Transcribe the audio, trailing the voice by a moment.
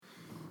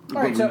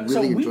All right,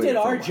 so we did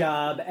our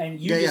job. job, and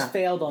you just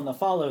failed on the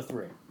follow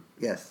through.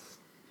 Yes.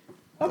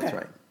 Okay. That's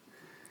right.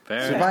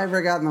 Fair.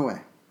 Survivor got in the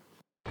way.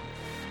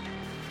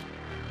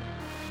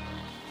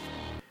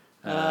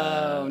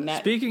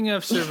 Speaking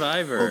of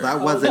Survivor, Well, that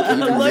wasn't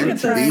even meant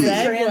to be.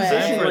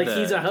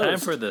 Time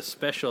for the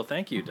special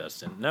thank you,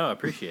 Dustin. No, I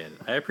appreciate it.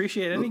 I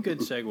appreciate any good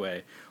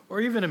segue,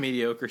 or even a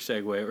mediocre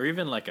segue, or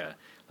even like a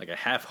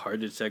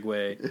half-hearted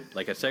segue,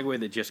 like a segue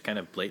that just kind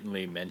of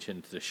blatantly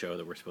mentioned the show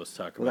that we're supposed to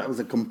talk about. Well, that was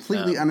a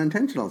completely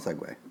unintentional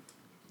segue.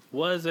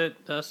 Was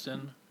it,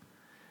 Dustin?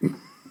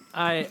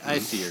 I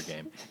see your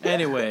game.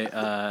 Anyway,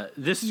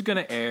 this is going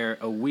to air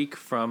a week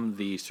from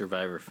the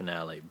Survivor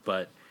finale,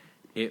 but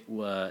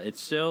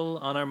it's still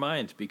on our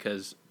minds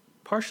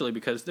partially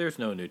because there's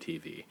no new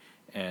TV,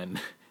 and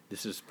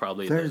this is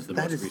probably the most recent thing.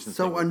 That is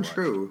so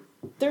untrue.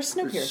 There's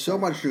Snowpiercer. There's so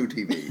much new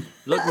TV.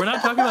 Look, we're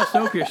not talking about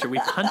Snowpiercer. We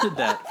hunted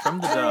that from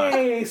the dog.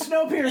 Hey,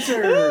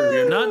 Snowpiercer!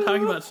 We're not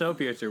talking about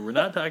Snowpiercer. We're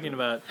not talking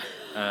about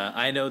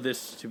I Know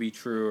This to Be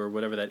True or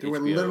whatever that there HBO were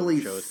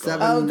literally show is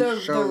called. the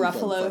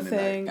Ruffalo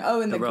thing. Night.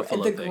 Oh, and the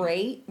Ruffalo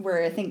Great,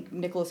 where I think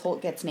Nicholas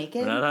Hoult gets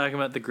naked. We're not talking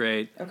about The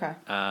Great. Okay.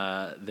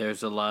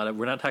 There's a lot of...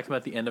 We're not talking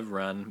about the end of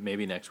Run,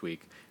 maybe next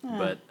week.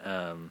 But...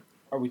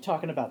 Are we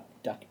talking about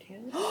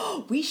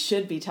DuckTales? We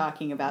should be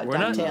talking about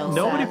DuckTales.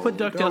 Nobody put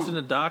DuckTales in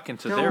the doc, and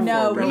so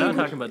therefore we're not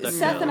talking about DuckTales.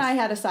 Seth and I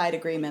had a side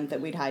agreement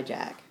that we'd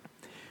hijack.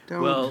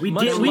 Well, we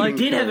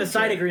did have a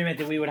side agreement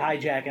that we would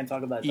hijack and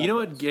talk about DuckTales. You know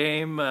what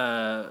game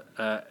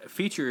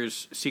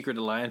features secret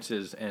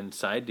alliances and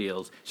side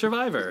deals?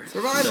 Survivor.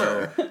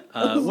 Survivor.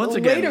 So, once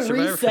again, the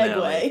Survivor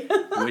segue. finale,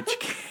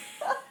 which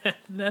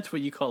that's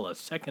what you call a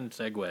second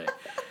segue.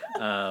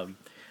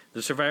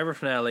 The Survivor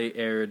finale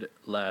aired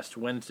last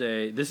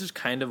Wednesday. This is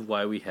kind of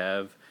why we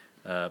have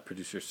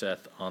producer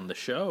Seth on the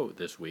show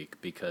this week,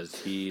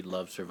 because he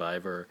loves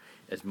Survivor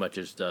as much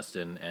as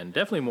Dustin, and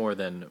definitely more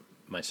than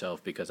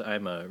myself, because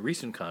I'm a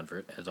recent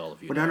convert, as all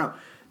of you know. No.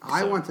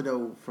 I want to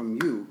know from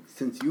you,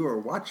 since you are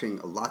watching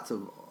lots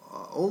of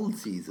old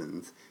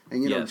seasons,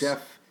 and you know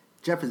Jeff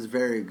is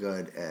very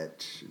good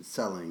at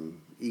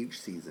selling each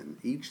season.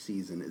 Each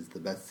season is the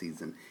best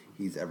season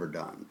he's ever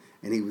done.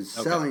 And he was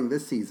selling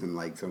this season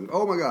like saying,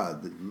 oh my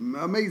God,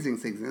 amazing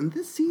season. And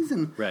this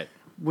season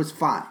was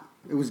fine.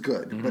 It was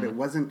good, but it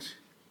wasn't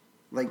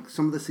like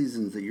some of the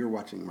seasons that you're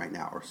watching right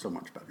now are so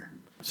much better.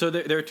 So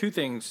there are two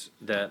things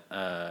there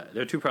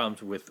are two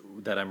problems with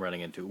that I'm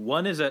running into.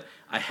 One is that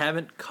I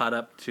haven't caught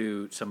up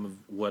to some of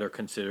what are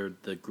considered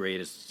the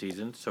greatest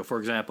seasons. So, for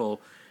example,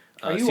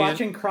 are you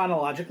watching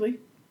chronologically?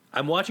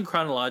 I'm watching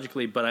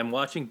chronologically, but I'm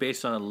watching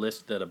based on a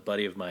list that a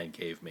buddy of mine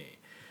gave me.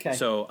 Okay.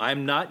 So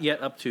I'm not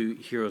yet up to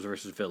Heroes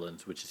versus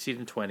Villains, which is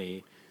season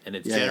 20, and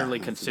it's generally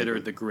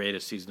considered the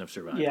greatest season of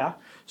Survivor. Yeah.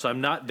 So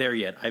I'm not there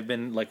yet. I've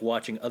been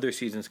watching other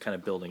seasons, kind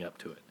of building up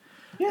to it.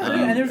 Yeah,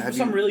 and there's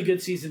some really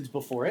good seasons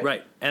before it.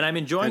 Right, and I'm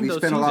enjoying those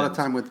seasons. Have you spent a lot of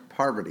time with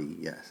Parvati?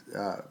 Yes.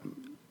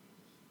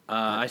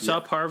 I saw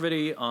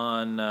Parvati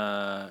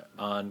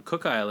on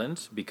Cook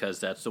Islands, because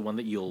that's the one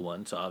that Yule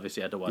won, so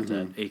obviously I had to watch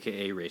that,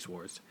 a.k.a. Race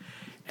Wars.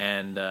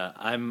 And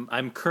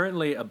I'm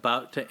currently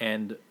about to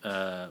end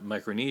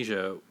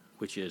Micronesia,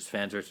 which is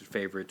Fans versus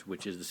Favorites,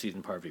 which is the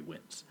season Parvati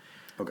wins.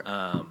 Okay.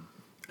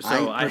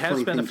 So I have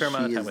spent a fair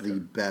amount of time with her. She is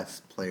the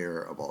best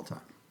player of all time.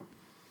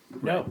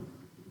 No.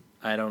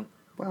 I don't...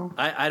 Well,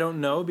 I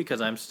don't know, because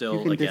I'm still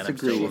only at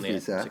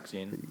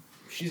 16.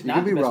 She's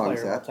not the best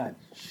player of all time.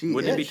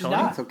 Wouldn't it be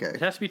Tony? It's okay. It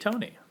has to be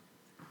Tony.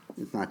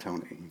 It's not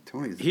Tony.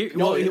 Tony's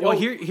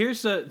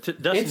here's Dustin,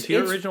 to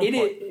your original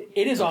point.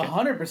 It is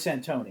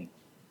 100% Tony.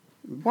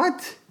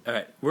 What? All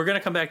right, we're going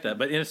to come back to that,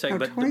 but in a second.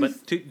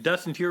 But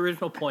Dustin, to your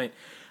original point,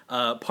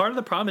 part of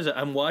the problem is that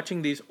I'm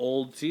watching these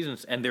old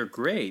seasons, and they're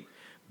great,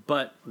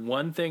 but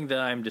one thing that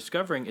I'm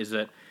discovering is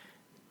that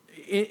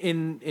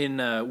in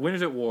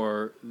Winners at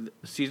War,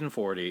 season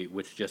 40,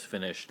 which just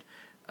finished,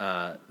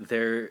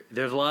 there's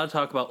a lot of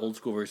talk about old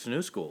school versus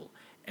new school.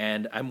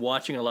 And I'm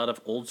watching a lot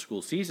of old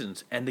school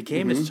seasons, and the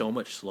game is so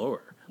much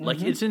slower.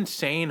 Like, it's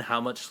insane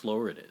how much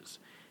slower it is.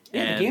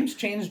 Yeah, and the game's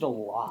changed a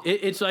lot.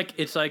 It's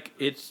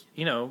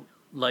you know,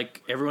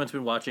 like everyone's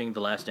been watching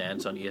The Last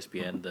Dance on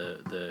ESPN,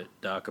 the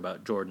doc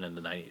about Jordan and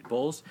the '98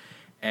 Bulls,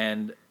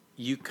 and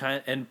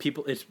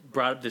people, it's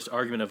brought up this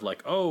argument of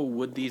like, oh,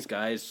 would these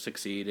guys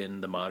succeed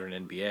in the modern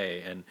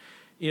NBA? And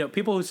you know,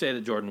 people who say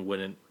that Jordan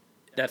wouldn't,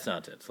 that's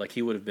nonsense. Like,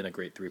 he would have been a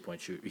great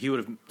 3-point shooter. He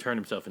would have turned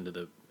himself into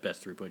the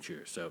best 3-point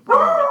shooter. So,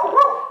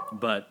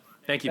 but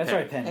thank you,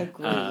 Penny.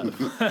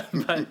 That's right,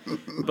 Penny.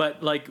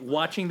 But like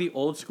watching the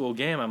old school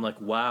game, I'm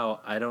like, wow,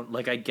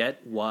 I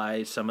get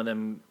why some of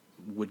them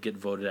would get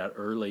voted out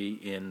early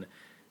in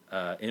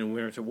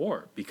Winners at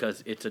War,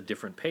 because it's a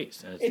different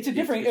pace. And it's a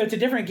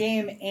different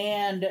game,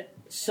 and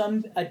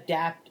some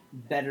adapt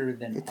better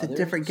than others. It's a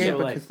different game,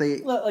 so because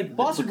they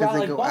Boston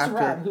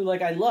Rob, who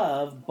I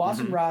love.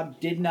 Boston Rob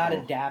did not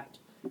adapt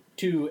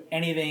to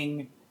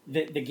anything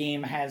that the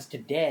game has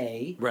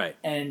today, right?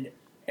 And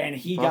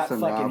he Boston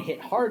got fucking Rob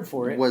hit hard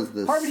for it. Was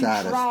the Parvati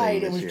saddest tried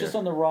thing and was year. Just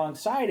on the wrong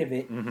side of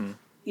it.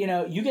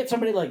 you get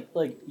somebody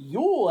like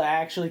Yule, I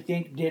actually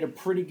think did a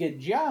pretty good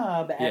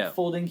job at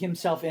folding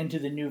himself into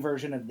the new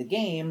version of the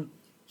game.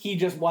 He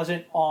just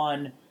wasn't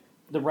on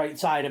the right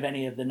side of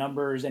any of the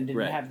numbers and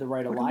didn't have the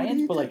right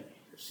alliance. But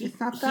he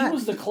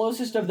was the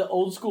closest of the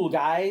old school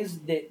guys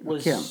that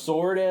was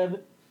sort of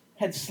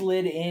had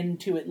slid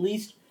into at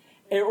least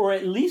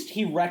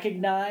he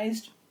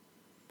recognized.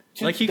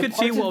 He could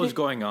see what was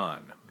going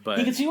on. But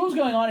he could see what was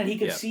going on, and he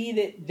could see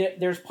that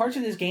there's parts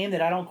of this game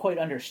that I don't quite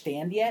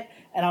understand yet,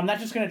 and I'm not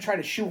just going to try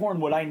to shoehorn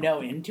what I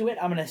know into it.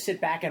 I'm going to sit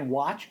back and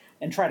watch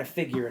and try to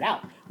figure it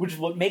out, which is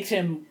what makes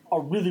him a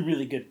really,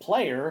 really good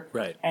player.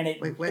 Right. And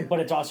but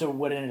it's also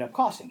what ended up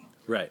costing him.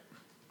 Right.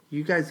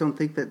 You guys don't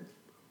think that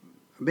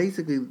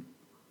basically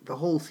the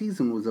whole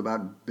season was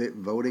about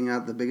voting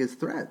out the biggest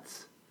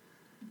threats?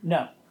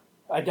 No.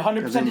 I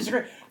 100%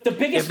 disagree. The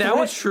biggest if that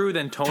was true,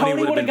 then Tony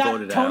would have been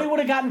voted out. Tony would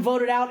have gotten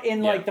voted out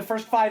in the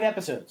first 5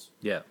 episodes.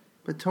 Yeah.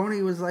 But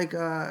Tony was like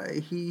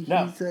he's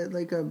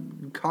like a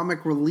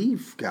comic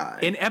relief guy.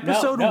 In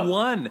episode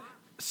 1,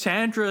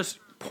 Sandra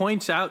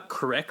points out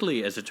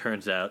correctly, as it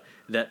turns out,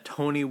 that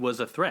Tony was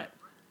a threat.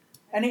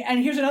 And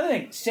here's another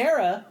thing.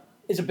 Sarah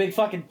is a big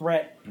fucking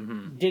threat.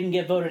 Mm-hmm. Didn't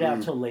get voted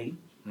out till late.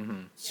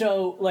 Mm-hmm.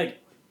 So,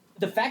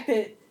 the fact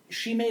that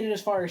she made it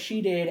as far as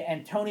she did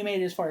and Tony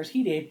made it as far as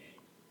he did,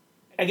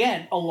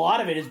 again, a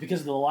lot of it is because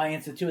of the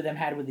alliance the two of them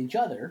had with each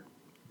other.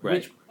 Right.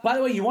 Which, by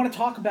the way, you want to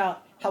talk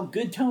about how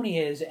good Tony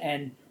is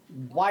and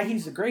why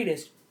he's the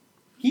greatest.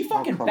 He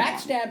fucking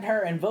backstabbed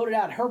her and voted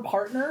out her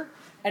partner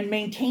and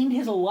maintained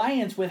his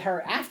alliance with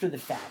her after the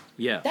fact.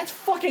 Yeah. That's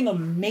fucking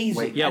amazing.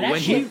 Wait, yeah,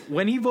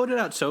 when he voted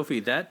out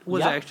Sophie, that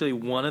was actually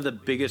one of the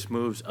biggest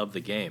moves of the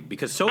game.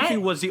 Because Sophie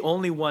was the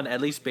only one,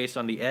 at least based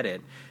on the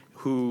edit,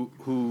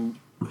 who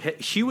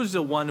she was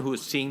the one who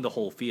was seeing the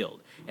whole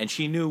field. And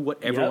she knew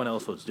what everyone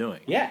else was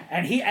doing. Yeah,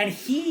 and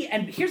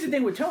here's the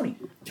thing with Tony.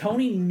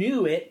 Tony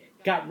knew it,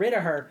 got rid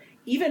of her.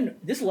 Even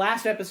this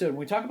last episode, when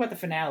we talk about the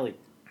finale,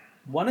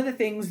 one of the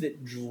things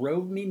that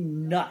drove me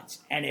nuts,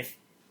 and if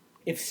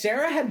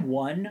Sarah had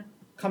won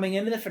coming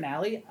into the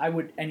finale,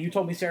 and you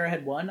told me Sarah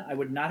had won, I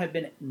would not have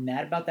been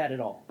mad about that at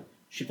all.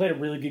 She played a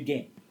really good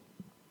game.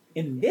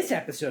 In this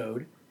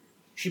episode,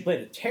 she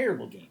played a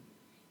terrible game.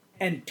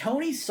 And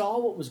Tony saw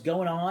what was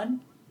going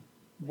on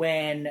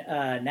when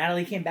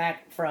Natalie came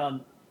back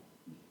from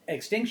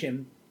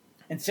Extinction,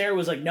 and Sarah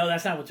was like, no,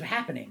 that's not what's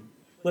happening.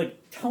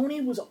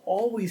 Tony was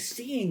always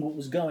seeing what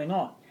was going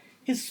on.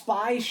 His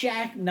spy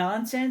shack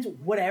nonsense,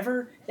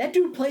 whatever, that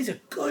dude plays a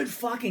good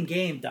fucking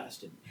game,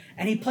 Dustin.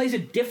 And he plays a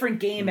different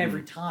game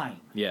every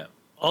time. Yeah.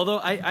 Although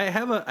I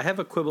have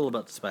a quibble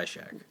about the spy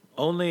shack.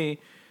 Only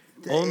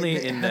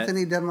in that... Hasn't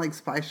he done,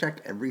 Spy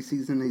Shack every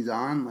season he's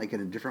on,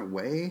 in a different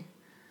way?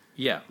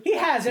 Yeah. He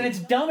has, and it's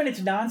dumb and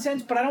it's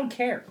nonsense, but I don't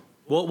care.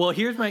 Well,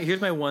 here's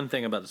my one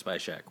thing about the Spy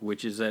Shack,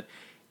 which is that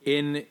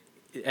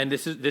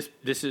this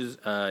is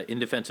in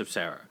defense of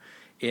Sarah,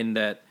 in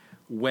that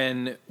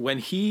when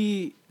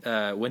he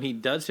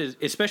does his,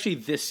 especially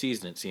this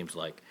season, it seems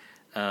like,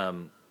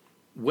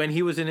 when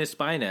he was in his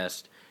spy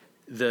nest,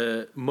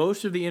 the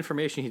most of the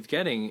information he's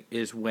getting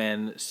is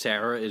when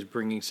Sarah is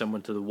bringing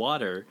someone to the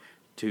water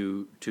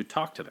to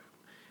talk to them,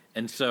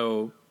 and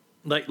so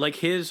like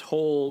his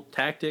whole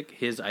tactic,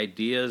 his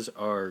ideas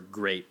are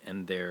great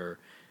and they're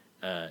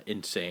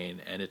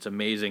insane, and it's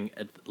amazing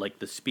at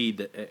the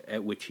speed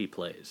at which he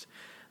plays.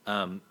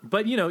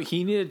 But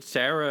he needed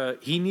Sarah.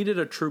 He needed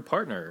a true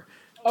partner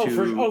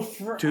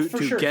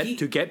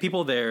to get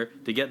people there,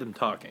 to get them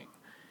talking.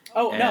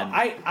 Oh, no,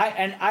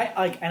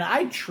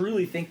 I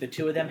truly think the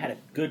two of them had a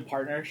good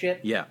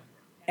partnership. Yeah,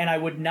 and I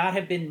would not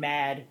have been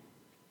mad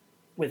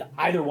with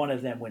either one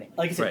of them winning.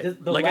 Like I said,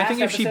 right. the last I think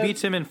if episode, she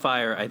beats him in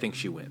fire, I think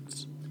she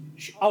wins.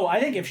 I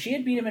think if she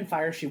had beat him in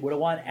fire, she would have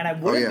won, and I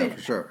would have been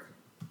for sure.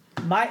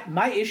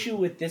 My issue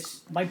with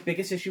this, my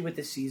biggest issue with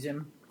this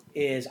season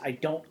is I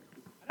don't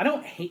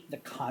hate the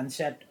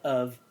concept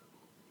of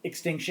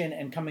Extinction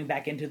and coming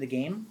back into the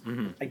game.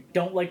 Mm-hmm. I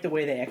don't like the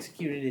way they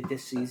executed it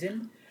this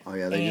season. Oh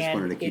yeah, they just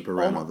wanted to keep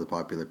around all the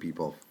popular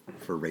people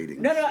for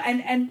ratings. No,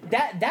 and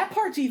that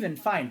part's even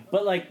fine.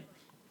 But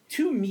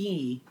to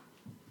me,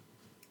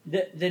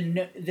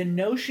 the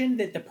notion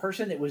that the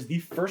person that was the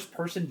first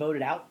person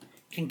voted out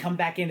can come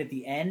back in at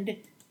the end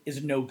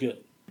is no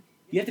good.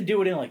 You have to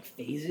do it in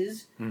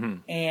phases,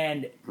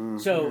 and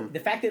so the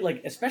fact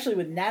that especially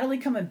with Natalie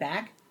coming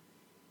back,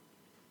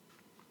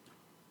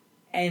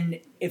 and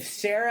if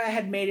Sarah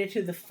had made it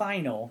to the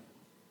final,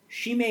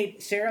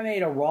 Sarah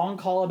made a wrong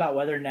call about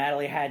whether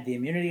Natalie had the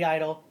immunity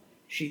idol.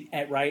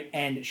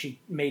 And she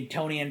made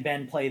Tony and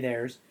Ben play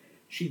theirs.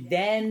 She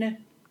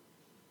then,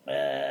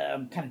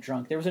 I'm kind of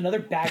drunk. There was another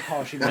bad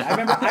call she made. I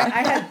remember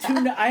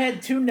I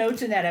had two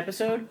notes in that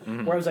episode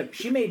where I was like,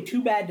 she made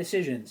 2 bad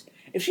decisions.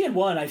 If she had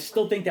won, I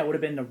still think that would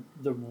have been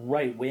the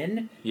right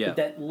win. Yeah. But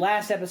that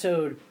last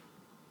episode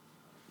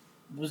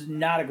was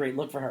not a great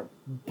look for her.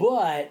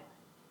 But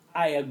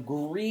I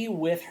agree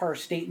with her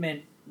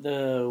statement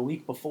the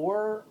week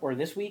before or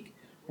this week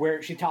where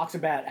she talks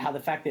about how the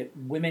fact that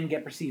women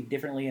get perceived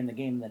differently in the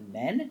game than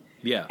men.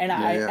 Yeah. And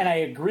I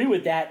agree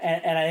with that,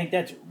 and I think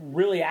that's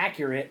really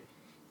accurate.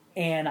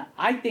 And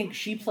I think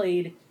she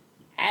played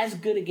as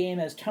good a game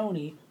as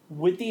Tony,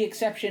 with the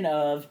exception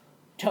of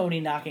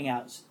Tony knocking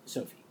out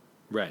Sophie.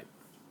 Right.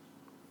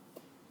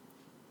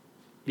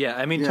 Yeah,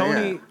 I mean,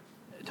 Tony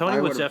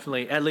was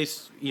definitely, at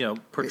least,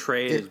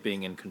 portrayed as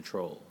being in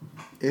control.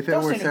 If it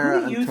were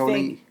Sarah and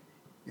Tony,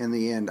 in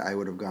the end, I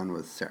would have gone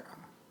with Sarah.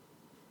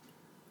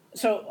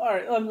 So, all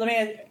right, let me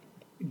ask,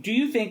 do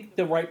you think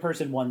the right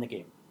person won the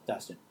game,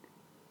 Dustin?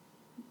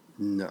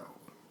 No.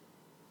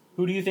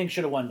 Who do you think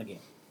should have won the game?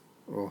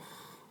 Oh.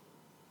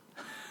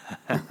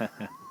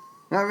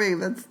 I mean,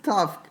 that's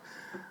tough.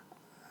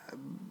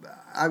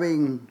 I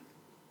mean,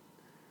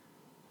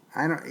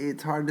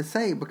 it's hard to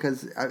say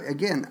because,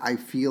 again, I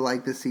feel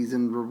like the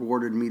season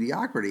rewarded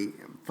mediocrity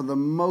for the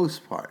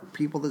most part.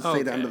 People that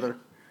stayed under the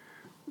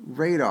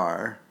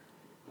radar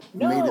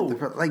made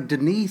it. Like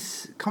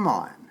Denise, come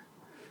on.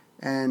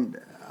 And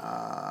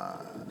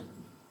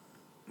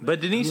but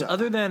Denise,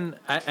 other than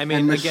I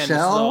mean, Michelle, again, this is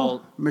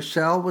all...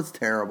 Michelle was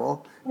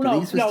terrible.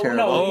 Denise was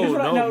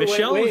terrible.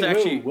 Michelle was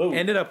actually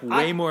ended up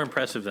way more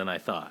impressive than I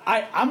thought.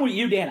 I'm with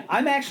you, Dan.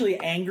 I'm actually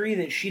angry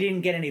that she didn't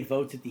get any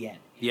votes at the end.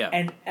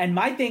 Yeah, and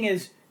my thing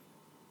is,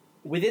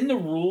 within the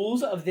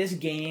rules of this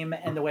game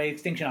and the way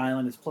Extinction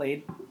Island is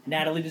played,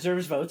 Natalie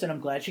deserves votes, and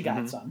I'm glad she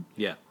got some.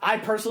 Yeah, I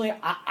personally,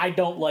 I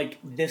don't like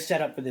this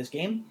setup for this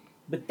game.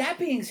 But that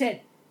being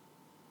said,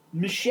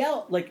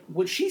 Michelle, like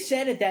what she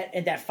said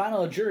at that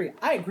final jury,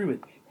 I agree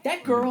with.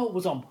 That girl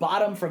was on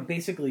bottom from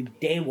basically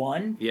day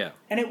one. Yeah.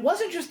 And it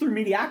wasn't just through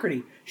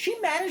mediocrity. She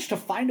managed to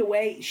find a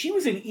way. She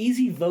was an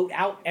easy vote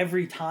out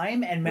every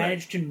time and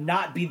managed to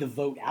not be the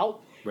vote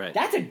out. Right.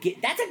 That's a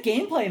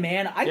gameplay,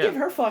 man. I give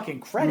her fucking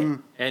credit.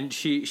 And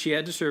she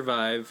had to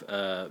survive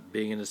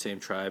being in the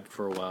same tribe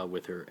for a while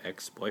with her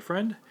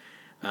ex-boyfriend.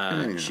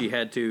 She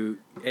had to,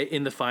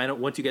 in the final,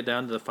 once you get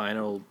down to the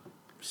final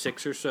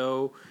 6 or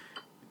so,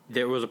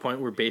 there was a point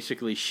where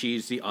basically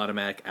she's the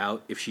automatic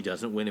out if she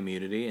doesn't win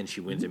immunity, and she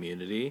wins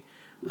immunity.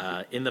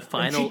 In the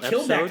final episode, she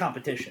killed that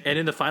competition. And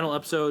in the final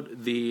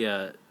episode,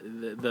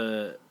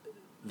 the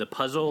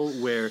puzzle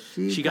where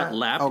she got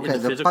lapped in the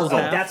physical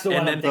half, that's the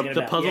one and then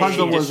the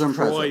puzzle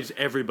destroys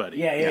everybody.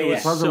 Yeah.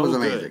 The puzzle was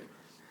amazing. Good.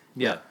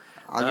 Yeah.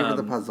 I'll give her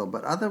the puzzle,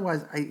 but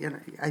otherwise,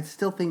 I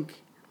still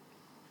think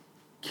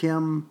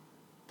Kim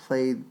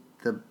played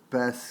the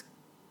best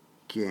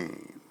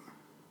game.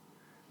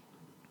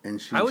 And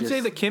I would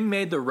say that Kim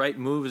made the right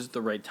moves at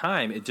the right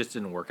time. It just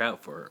didn't work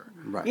out for her.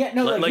 Right. Yeah.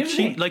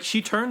 No.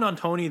 She turned on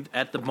Tony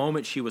at the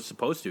moment she was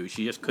supposed to.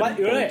 She just couldn't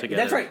pull it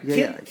together. That's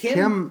right.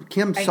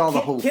 Kim saw the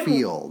whole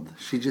field.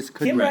 She just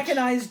couldn't.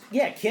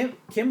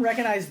 Kim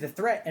recognized the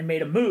threat and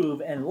made a move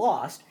and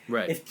lost.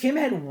 Right. If Kim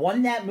had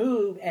won that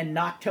move and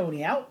knocked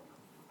Tony out,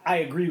 I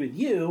agree with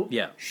you.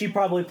 Yeah. She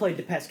probably played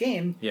the best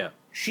game. Yeah.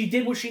 She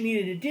did what she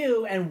needed to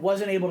do and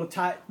wasn't able to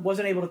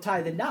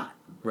tie the knot.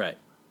 Right.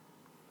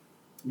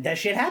 That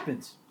shit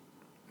happens.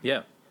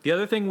 Yeah. The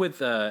other thing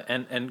with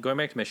and going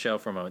back to Michelle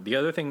for a moment, the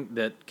other thing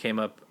that came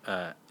up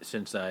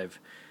since I've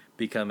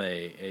become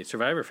a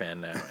Survivor fan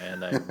now,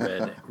 and I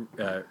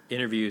read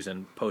interviews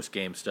and post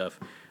game stuff.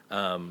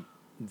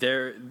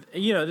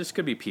 This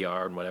could be PR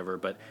and whatever,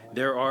 but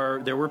there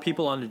were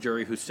people on the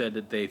jury who said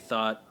that they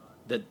thought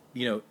that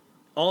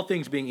all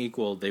things being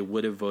equal, they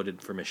would have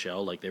voted for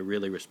Michelle. Like, they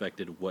really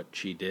respected what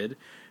she did,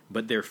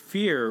 but their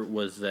fear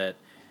was that.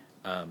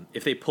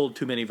 If they pulled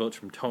too many votes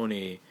from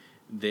Tony,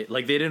 they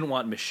didn't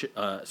want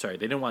they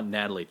didn't want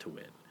Natalie to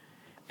win,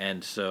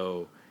 and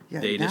so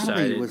they decided.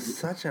 Natalie was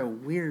such a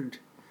weird.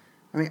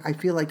 I mean, I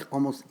feel like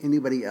almost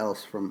anybody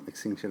else from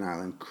Extinction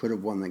Island could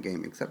have won the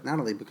game except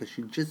Natalie because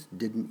she just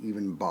didn't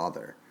even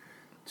bother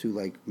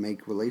to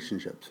make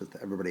relationships with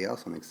everybody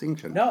else on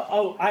Extinction.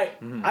 No,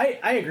 I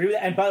agree with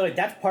that. And by the way,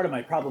 that's part of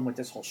my problem with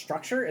this whole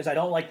structure is I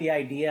don't like the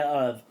idea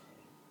of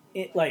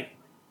it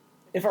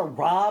if a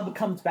Rob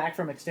comes back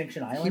from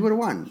Extinction Island, he would have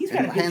won. He's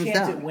got a good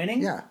chance at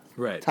winning. Yeah,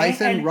 right.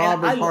 Tyson,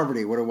 Rob, and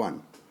Parvati would have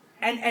won.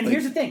 And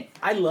here's the thing: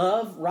 I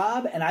love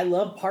Rob and I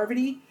love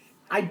Parvati.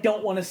 I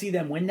don't want to see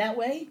them win that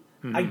way.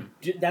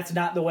 Mm-hmm. That's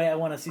not the way I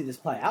want to see this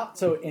play out.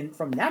 So,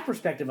 from that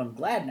perspective, I'm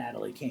glad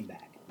Natalie came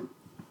back.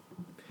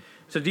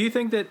 So, do you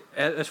think that,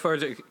 as far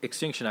as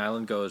Extinction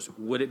Island goes,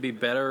 would it be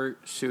better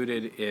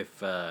suited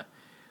if,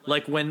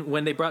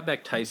 when they brought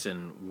back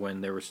Tyson, when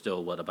there were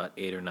still about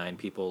 8 or 9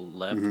 people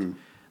left? Mm-hmm.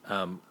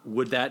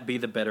 Would that be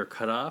the better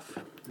cutoff,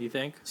 do you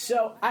think?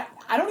 So I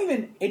don't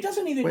even. It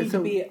doesn't even need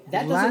to be.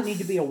 That doesn't need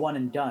to be a one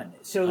and done.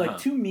 So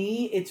to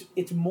me,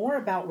 it's more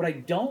about what I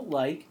don't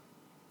like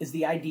is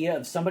the idea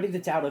of somebody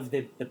that's out of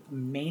the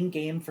main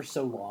game for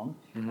so long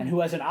and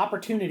who has an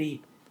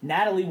opportunity.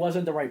 Natalie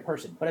wasn't the right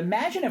person, but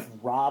imagine if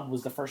Rob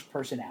was the first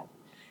person out,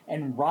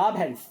 and Rob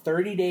had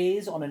 30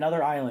 days on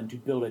another island to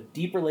build a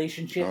deep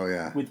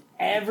relationship with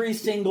every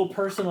single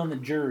person on the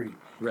jury,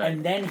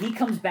 and then he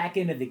comes back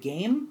into the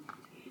game.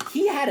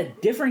 He had a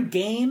different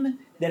game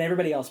than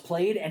everybody else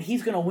played, and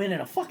he's going to win in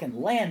a fucking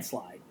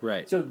landslide.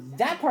 Right. So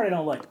that part I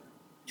don't like.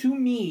 To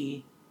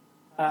me,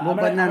 I'm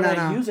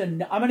gonna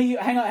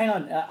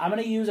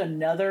use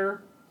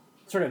another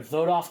sort of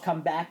vote off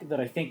comeback that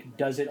I think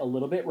does it a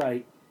little bit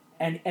right,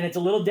 and it's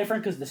a little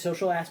different because the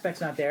social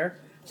aspect's not there.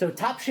 So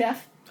Top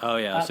Chef. Oh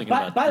yeah, I was thinking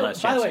about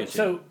Last Chance.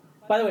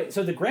 By the way,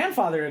 so the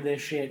grandfather of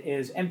this shit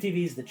is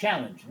MTV's The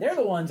Challenge. They're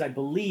the ones I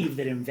believe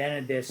that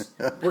invented this.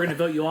 We're gonna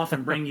vote you off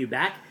and bring you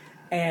back.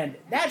 And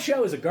that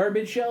show is a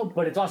garbage show,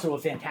 but it's also a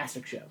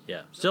fantastic show.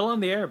 Yeah, still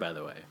on the air, by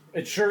the way.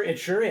 It sure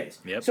is.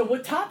 Yep. So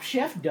what Top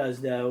Chef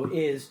does, though,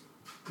 is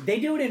they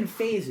do it in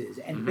phases,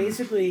 and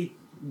basically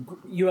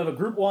you have a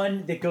group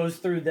one that goes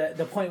through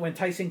the point when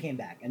Tyson came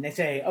back, and they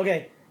say,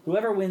 okay,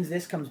 whoever wins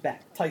this comes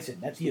back. Tyson,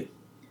 that's you.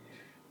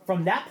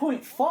 From that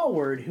point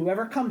forward,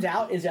 whoever comes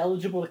out is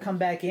eligible to come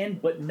back in,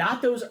 but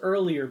not those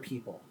earlier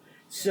people.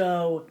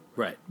 So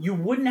you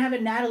wouldn't have a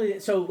Natalie.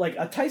 So like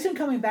a Tyson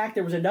coming back,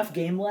 there was enough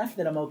game left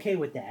that I'm okay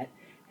with that.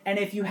 And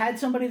if you had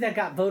somebody that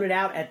got voted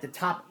out at the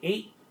top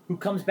 8 who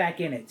comes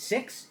back in at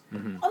 6,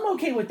 I'm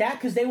okay with that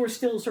because they were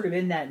still sort of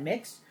in that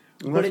mix.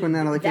 Well, that's when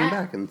Natalie came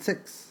back in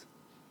 6.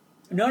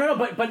 No,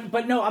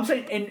 but no, I'm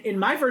saying in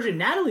my version,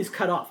 Natalie's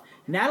cut off.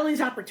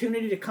 Natalie's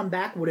opportunity to come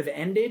back would have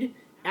ended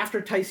after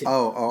Tyson.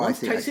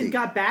 Once Tyson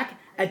got back,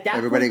 at that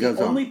everybody point,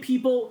 the goes only home.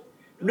 people...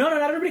 No,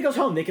 not everybody goes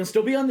home. They can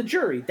still be on the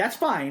jury. That's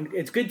fine.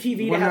 It's good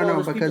TV to have all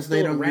those people because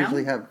they don't around.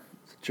 usually have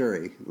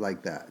jury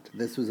like that.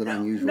 This was an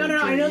unusual jury.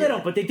 I know they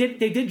don't, but they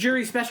did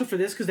jury special for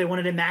this because they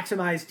wanted to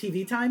maximize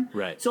TV time.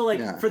 Right.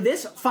 So, for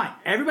this, fine.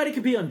 Everybody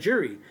could be on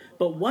jury.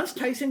 But once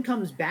Tyson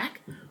comes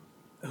back,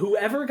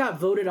 whoever got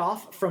voted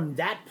off from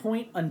that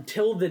point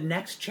until the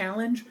next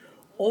challenge,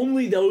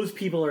 only those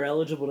people are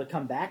eligible to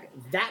come back.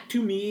 That,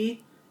 to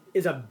me,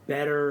 is a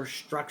better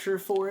structure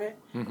for it.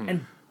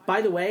 And,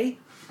 by the way,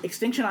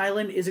 Extinction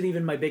Island isn't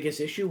even my biggest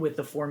issue with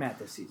the format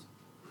this season.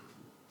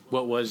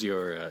 What was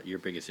your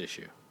biggest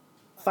issue?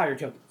 Fire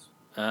tokens.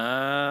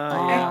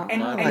 Yeah.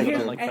 No.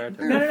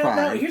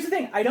 Here's the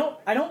thing. I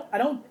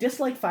don't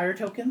dislike fire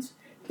tokens.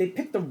 They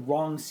picked the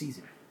wrong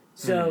season.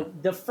 So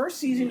the first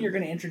season you're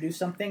going to introduce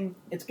something,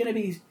 it's going to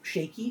be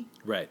shaky.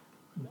 Right.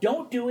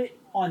 Don't do it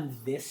on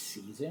this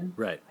season.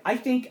 Right. I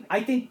think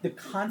the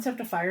concept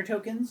of fire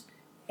tokens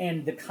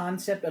and the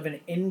concept of an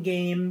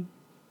in-game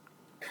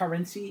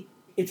currency,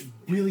 it's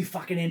really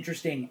fucking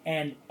interesting.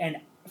 And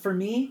for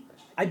me,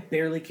 I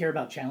barely care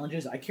about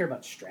challenges. I care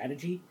about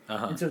strategy.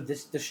 And so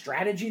the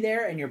strategy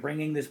there, and you're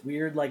bringing this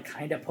weird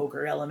kind of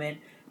poker element,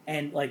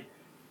 and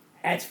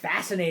it's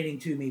fascinating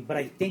to me. But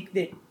I think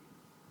that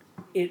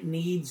it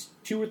needs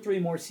 2 or 3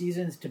 more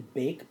seasons to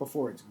bake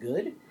before it's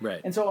good.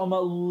 Right. And so I'm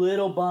a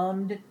little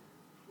bummed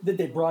that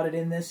they brought it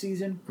in this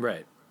season.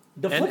 Right.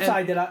 The flip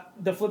side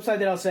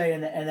that I'll say,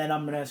 and then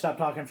I'm going to stop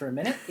talking for a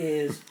minute,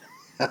 is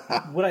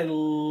what I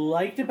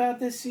liked about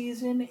this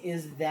season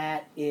is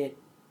that it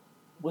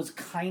was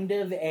kind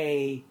of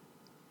a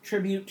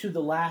tribute to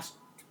the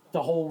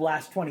whole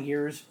last 20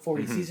 years,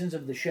 40 seasons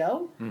of the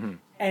show.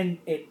 And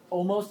it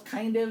almost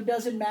kind of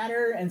doesn't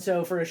matter. And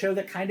so for a show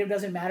that kind of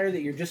doesn't matter,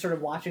 that you're just sort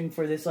of watching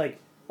for this a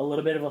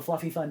little bit of a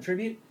fluffy, fun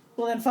tribute,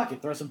 well then fuck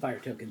it, throw some fire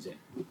tokens in.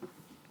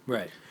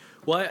 Right.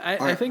 Well,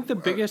 I think the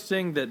biggest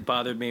thing that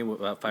bothered me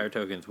about fire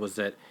tokens was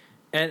that,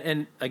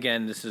 and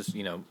again, this is,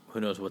 who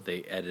knows what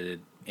they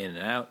edited in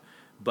and out,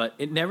 but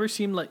it never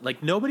seemed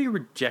like nobody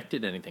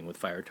rejected anything with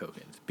fire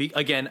tokens.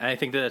 Again, I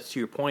think that's to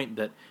your point,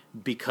 that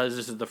because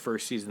this is the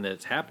first season that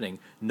it's happening,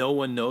 no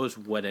one knows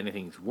what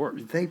anything's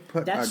worth. They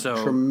put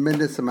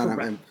tremendous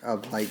amount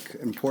of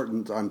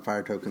importance on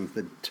fire tokens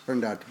that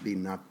turned out to be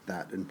not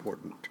that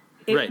important.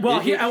 Right.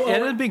 It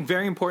ended up being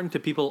very important to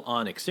people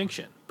on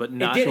Extinction, but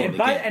not to the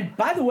game. And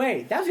by the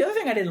way, that was the other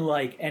thing I didn't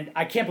like, and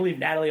I can't believe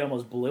Natalie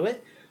almost blew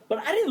it, but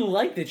I didn't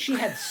like that she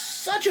had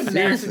such a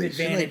massive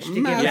advantage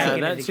to get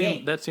into the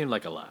game. That seemed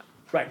like a lot.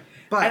 Right.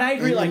 And I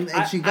agree. And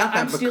she got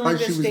that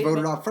because she was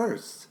voted off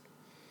first.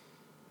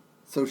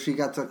 So she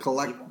got to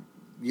collect,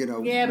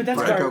 Yeah, but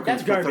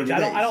that's garbage.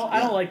 I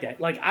don't like that.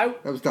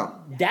 That was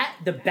dumb.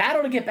 The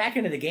battle to get back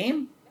into the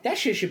game, that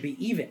shit should be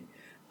even.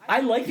 I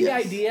like the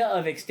idea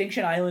of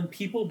Extinction Island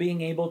people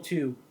being able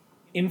to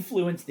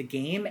influence the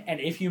game, and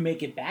if you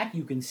make it back,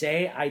 you can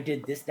say, I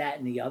did this, that,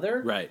 and the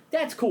other. Right.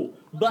 That's cool.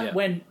 But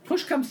when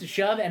push comes to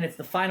shove and it's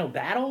the final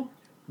battle,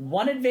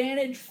 1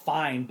 advantage,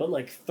 fine, but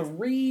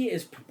 3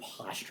 is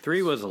preposterous.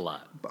 3 was a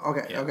lot.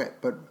 Okay,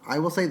 but I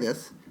will say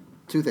this,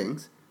 2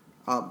 things.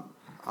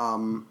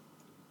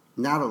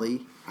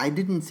 Natalie, I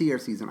didn't see her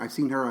season. I've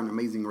seen her on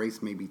Amazing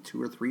Race maybe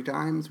 2 or 3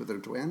 times with her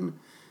twin.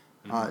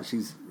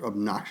 She's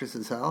obnoxious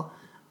as hell.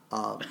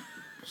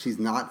 She's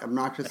not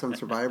obnoxious on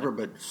Survivor,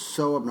 but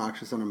so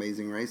obnoxious on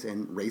Amazing Race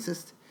and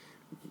racist,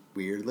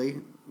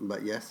 weirdly,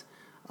 but yes.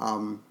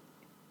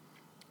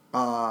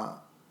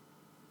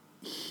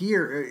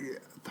 Here,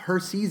 her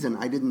season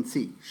I didn't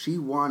see. She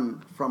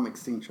won from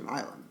Extinction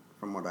Island,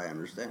 from what I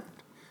understand.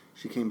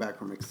 She came back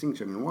from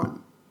Extinction and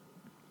won.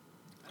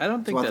 I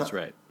don't think that's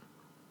right.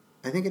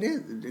 I think it is.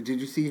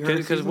 Did you see her?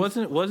 Because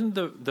wasn't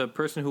the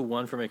person who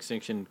won from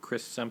Extinction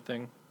Chris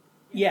something?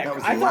 Yeah,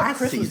 I thought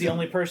Chris was the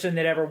only person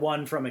that ever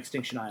won from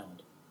Extinction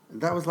Island.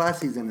 That was last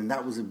season, and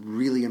that was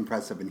really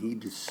impressive. And he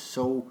just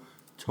so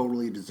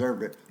totally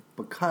deserved it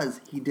because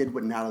he did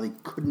what Natalie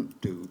couldn't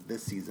do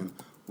this season,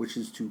 which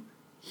is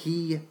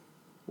he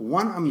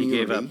won immunity.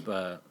 He gave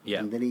up,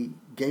 and then he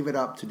gave it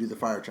up to do the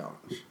fire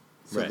challenge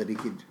so that he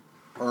could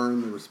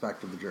earn the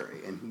respect of the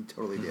jury, and he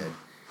totally did.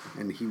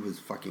 And he was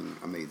fucking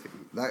amazing.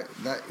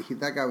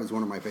 That guy was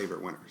one of my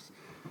favorite winners.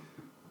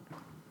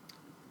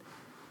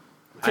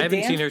 I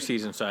haven't seen her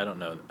season, so I don't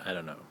know.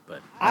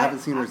 But I haven't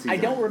seen her season. I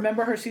don't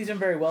remember her season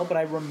very well, but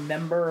I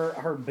remember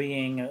her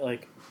being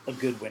like a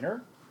good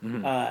winner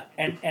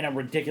and a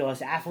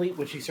ridiculous athlete,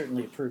 which she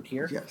certainly proved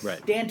here. Yes.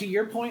 Right. Dan, to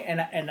your point,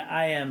 and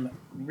I am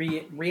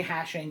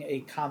rehashing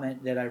a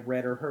comment that I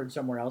read or heard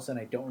somewhere else, and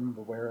I don't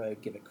remember where I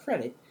give it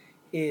credit,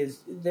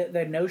 is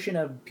the notion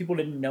of people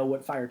didn't know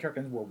what fire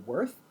tokens were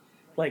worth.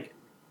 Like,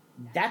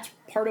 that's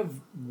part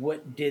of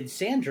what did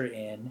Sandra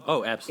in.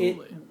 Oh,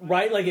 absolutely.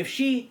 Right? Like, if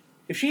she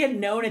had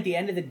known at the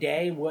end of the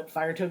day what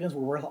fire tokens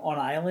were worth on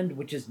Island,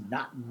 which is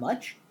not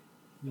much,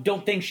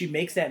 don't think she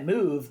makes that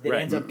move that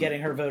ends up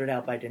getting her voted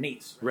out by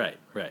Denise. Right.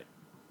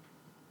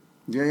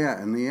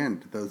 Yeah. In the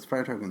end, those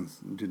fire tokens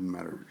didn't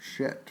matter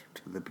shit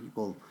to the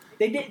people.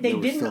 They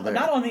didn't,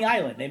 not on the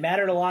Island. They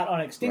mattered a lot on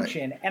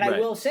Extinction. Right. And I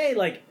will say,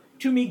 like,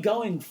 to me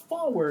going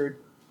forward,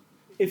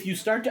 if you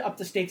start to up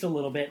the stakes a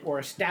little bit or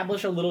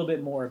establish a little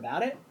bit more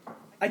about it,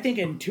 I think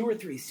in 2 or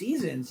 3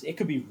 seasons, it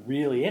could be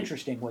really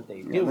interesting what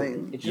they do.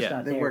 It's just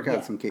not they there work out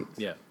yet. some kinks.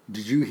 Yeah.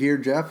 Did you hear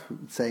Jeff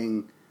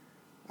saying,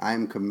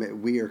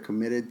 we are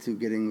committed to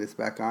getting this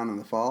back on in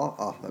the fall?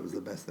 Oh, that was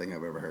the best thing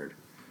I've ever heard.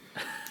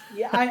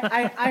 Yeah,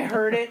 I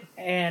heard it,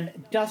 and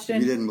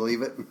Dustin... You didn't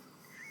believe it?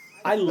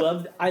 I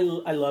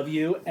love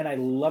you, and I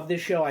love this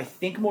show, I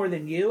think, more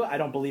than you. I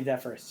don't believe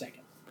that for a second.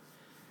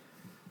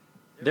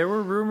 There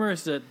were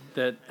rumors that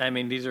I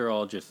mean, these are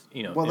all just,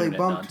 well, they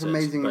bumped nonsense,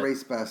 Amazing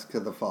Race Best to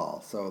the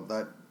fall, so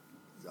that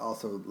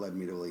also led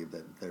me to believe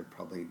that they're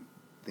probably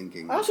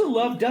thinking... I also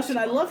love, Dustin,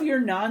 I love your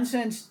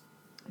nonsense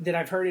that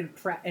I've heard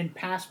in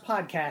past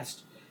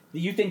podcasts that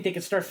you think they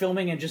could start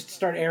filming and just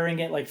start airing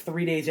it like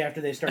 3 days after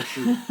they start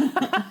shooting.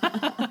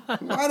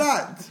 Why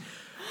not?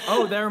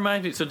 Oh, that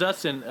reminds me. So,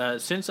 Dustin,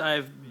 since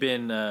I've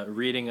been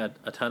reading a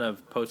ton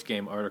of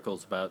post-game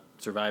articles about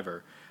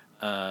Survivor...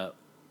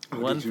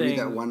 Did you read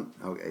that one?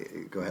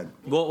 Okay, go ahead.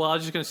 Well, I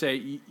was just going to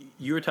say,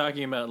 you were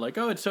talking about, like,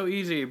 oh, it's so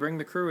easy, bring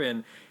the crew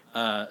in.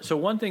 So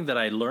one thing that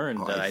I learned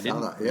I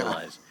didn't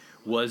realize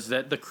was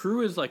that the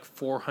crew is like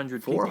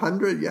 400 people.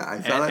 400, yeah,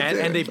 I saw that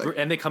too.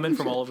 And they come in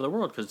from all over the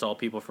world because it's all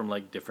people from,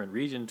 like, different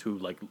regions who,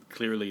 like,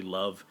 clearly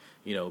love,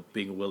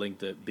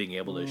 being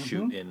able to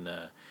shoot in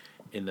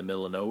the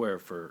middle of nowhere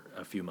for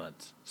a few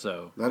months.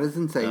 So that is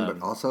insane,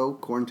 but also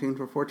quarantined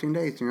for 14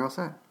 days and you're all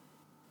set.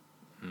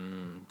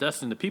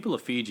 Dustin, the people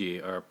of Fiji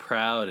are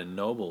proud and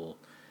noble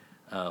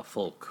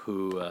folk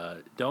who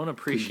don't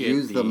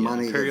appreciate the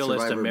money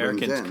imperialist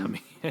Americans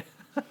coming in.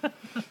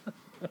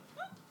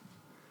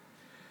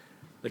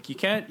 Like, you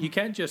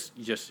can't just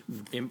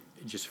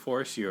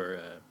force your.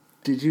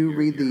 Did you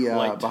read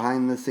the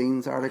behind the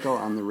scenes article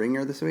on The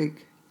Ringer this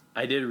week?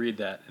 I did read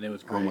that, and it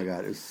was great. Oh my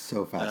god, it was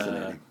so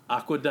fascinating.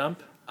 Aquadump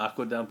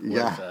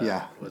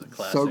was a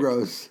classic. So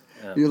gross.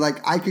 You're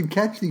like, I could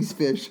catch these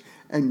fish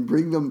and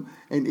bring them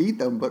and eat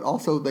them, but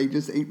also they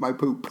just ate my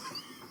poop.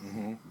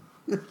 Mm-hmm.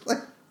 It's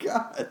like,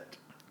 God.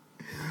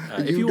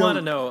 If you want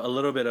to know a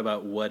little bit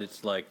about what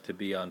it's like to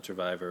be on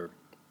Survivor,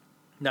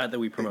 not that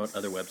we promote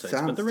other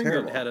websites, but The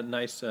Ringer had a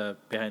nice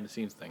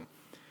behind-the-scenes thing.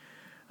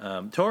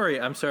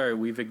 Tori, I'm sorry,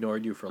 we've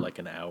ignored you for like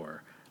an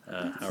hour.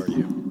 How are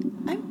you?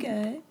 I'm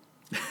good.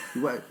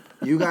 What?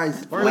 You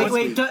guys...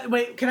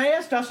 Wait, can I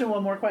ask Dustin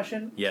one more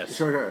question? Yes.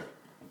 Sure.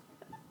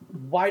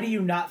 Why do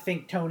you not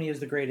think Tony is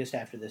the greatest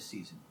after this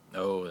season?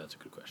 Oh, that's a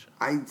good question.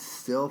 I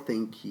still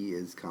think he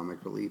is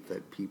comic relief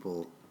that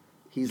people...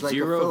 He's like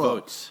Zero a Phillip.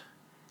 votes.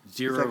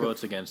 Zero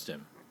votes against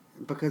him.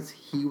 Because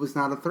he was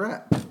not a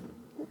threat.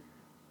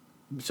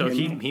 So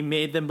he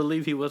made them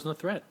believe he wasn't a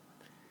threat.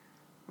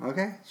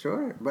 Okay,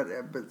 sure. But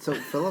so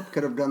Phillip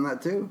could have done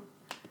that too.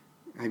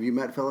 Have you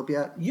met Phillip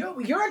yet? You're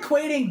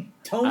equating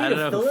Tony to Phillip? I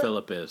don't know who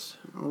Phillip is.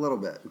 A little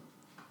bit.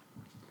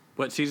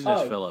 What season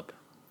is Phillip?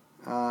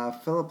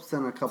 Phillip's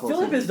in a couple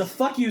Phillip seasons. is the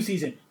fuck you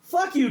season.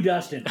 Fuck you,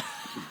 Dustin.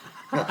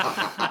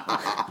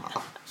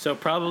 So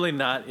probably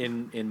not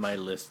in my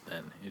list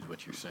then, is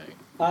what you're saying.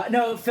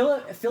 No,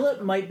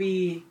 Phillip might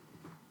be...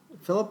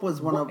 Phillip was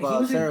one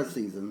of Sarah's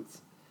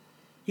seasons.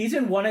 He's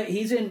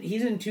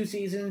in 2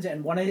 seasons,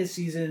 and one of his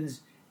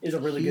seasons is a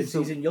really good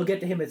season. You'll get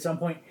to him at some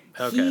point.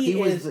 Okay.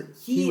 He is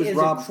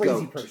Rob's a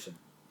crazy goat. person.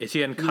 Is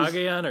he in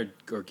Kagayan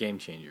or Game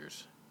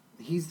Changers?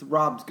 He's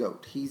Rob's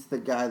goat. He's the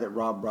guy that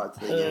Rob brought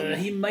to the game.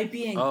 He might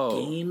be in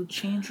Game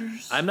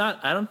Changers. I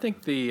don't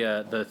think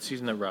the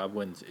season that Rob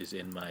wins is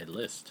in my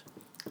list.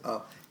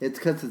 Oh, it's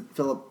because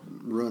Phillip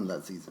ruined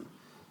that season.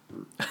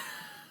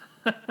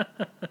 I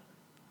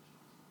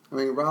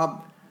mean,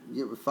 Rob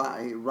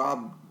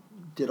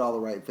did all the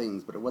right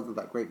things, but it wasn't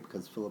that great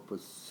because Phillip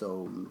was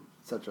so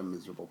such a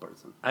miserable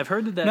person. I've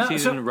heard that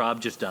season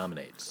Rob just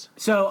dominates.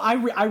 So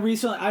I'm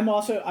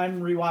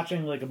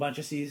rewatching like a bunch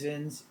of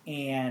seasons,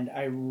 and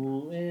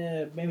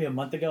maybe a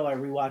month ago I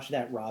rewatched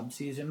that Rob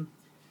season,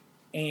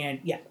 and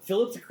yeah,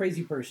 Philip's a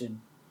crazy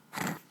person.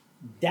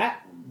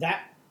 That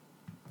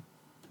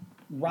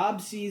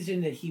Rob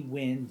season that he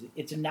wins,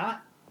 it's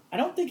not. I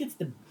don't think it's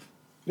the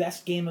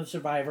best game of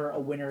Survivor a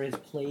winner has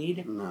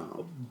played.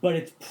 No, but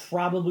it's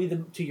probably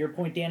to your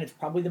point, Dan. It's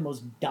probably the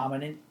most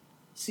dominant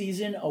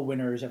season a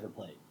winner has ever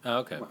played. Oh,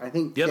 okay. Well, I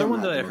think the other one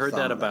that I heard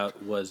that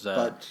about was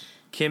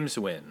Kim's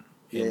win.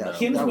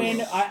 Kim's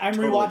win. I'm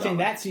totally rewatching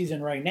that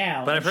season right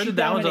now. But I've heard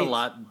that one's a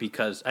lot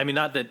because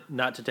not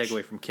to take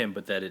away from Kim,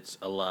 but that it's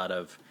a lot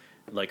of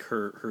like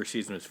her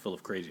season is full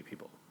of crazy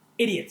people.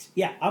 Idiots.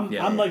 Yeah,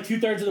 I'm like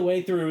 2/3 of the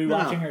way through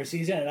rewatching her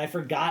season, and I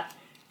forgot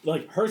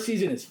like her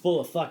season is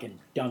full of fucking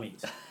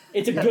dummies.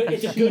 It's a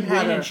good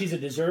win, and she's a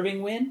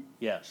deserving win.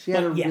 Yeah, she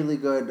had a really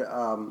good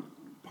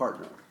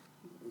partner.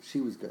 She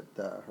was good.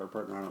 Her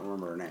partner, I don't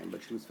remember her name,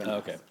 but she was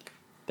fantastic. Okay.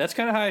 That's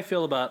kind of how I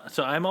feel about...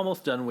 So I'm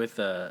almost done with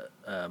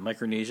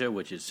Micronesia,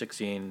 which is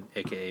 16,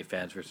 a.k.a.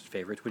 Fans versus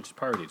Favorites, which is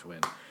Party's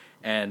win.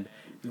 And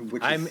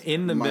I'm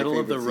in the middle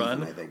of the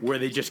run where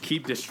they just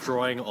keep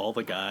destroying all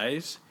the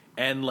guys.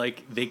 And,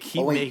 like, they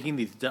keep making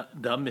these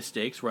dumb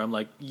mistakes where I'm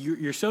like,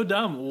 you're so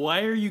dumb.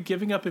 Why are you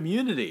giving up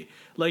immunity?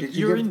 Like,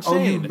 you're insane.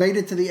 Oh, you made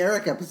it to the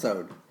Eric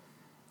episode.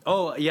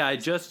 Oh, yeah, I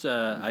just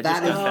got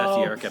past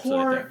the Eric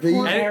episode, I think.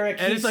 Poor Eric,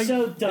 he's like,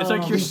 so dumb. It's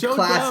like, you're so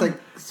classic dumb.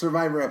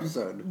 Survivor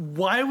episode.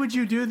 Why would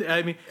you do that?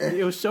 I mean,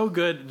 it was so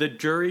good. The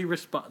jury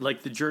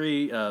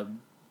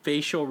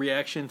facial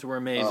reactions were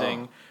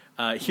amazing.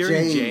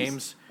 Hearing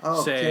James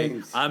say,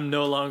 I'm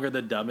no longer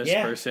the dumbest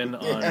person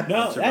on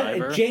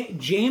Survivor.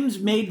 James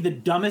made the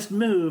dumbest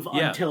move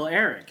until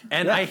Eric.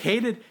 And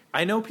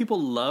I know people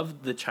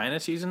loved the China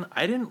season.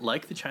 I didn't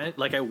like the China,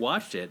 like I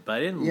watched it, but I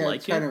didn't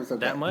like it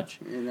that much.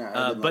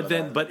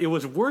 But it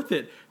was worth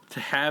it to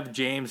have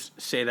James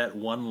say that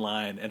one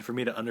line and for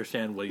me to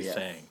understand what he's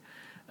saying.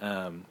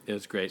 It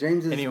was great.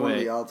 James is one of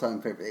the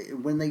all-time favorite.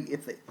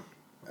 If they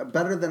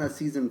better than a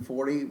season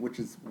 40, which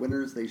is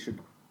winners, they should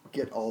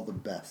get all the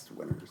best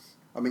winners.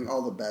 I mean,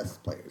 all the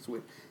best players.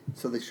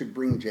 So they should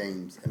bring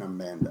James and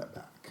Amanda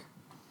back.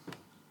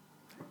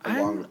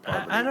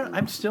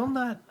 I'm still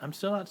not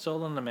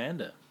sold on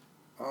Amanda.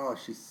 Oh,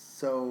 she's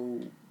so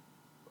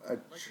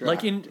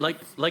attractive.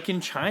 Like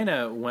in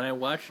China, when I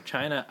watched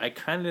China, I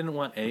kind of didn't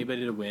want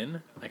anybody to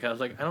win. Like I was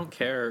like, I don't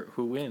care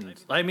who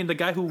wins. I mean, the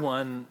guy who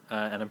won,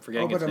 and I'm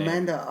forgetting his name. Oh, but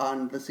Amanda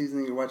on the season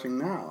that you're watching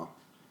now,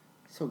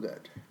 so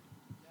good.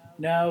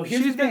 No,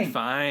 she's been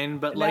fine,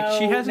 but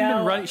she hasn't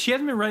been running. She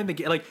hasn't been running the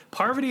game. Like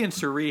Parvati and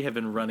Suri have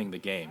been running the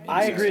game.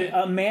 I agree.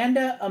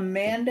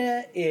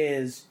 Amanda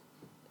is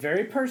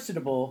very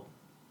personable.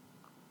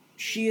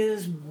 She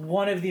is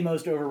one of the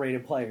most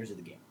overrated players of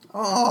the game.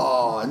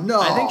 Oh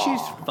no! I think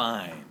she's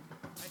fine.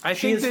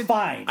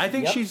 Fine. I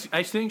think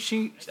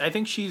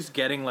she's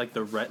getting like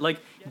the right,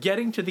 like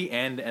getting to the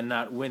end and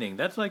not winning.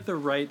 That's like the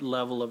right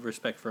level of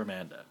respect for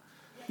Amanda.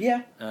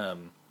 Yeah.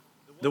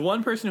 The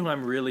one person who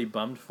I'm really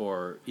bummed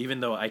for,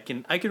 even though I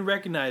can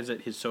recognize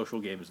that his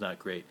social game is not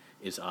great,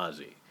 is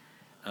Ozzy.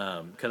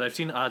 Because I've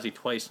seen Ozzy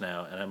twice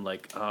now, and I'm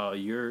like, oh,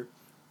 he's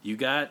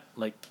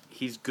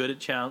good at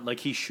challenge.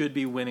 Like, he should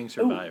be winning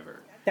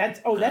Survivor.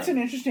 That's an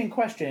interesting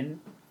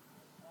question.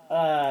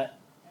 And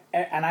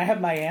I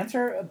have my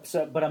answer,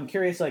 but I'm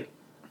curious, like,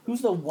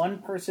 who's the one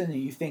person that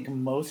you think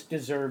most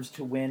deserves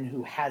to win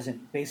who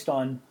hasn't, based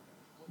on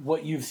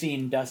what you've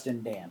seen,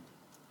 Dustin, Dan?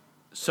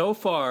 So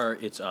far,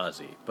 it's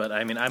Ozzy, but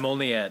I mean, I'm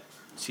only at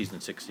season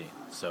 16,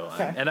 so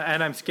okay.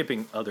 I'm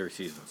skipping other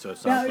seasons, so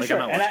it's not sure.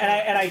 I'm not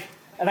watching.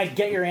 And I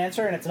get your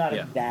answer, and it's not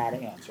a bad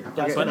answer.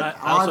 Okay. But I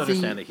also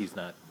understand that he's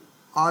not.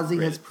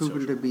 Ozzy has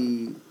proven to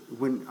be,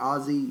 when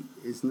Ozzy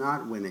is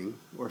not winning,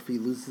 or if he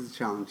loses the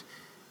challenge,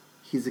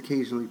 he's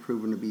occasionally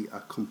proven to be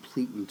a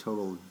complete and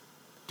total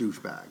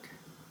douchebag.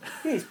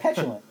 Yeah, he's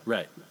petulant.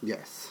 Right.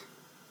 Yes.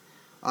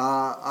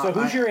 So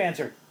who's your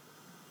answer?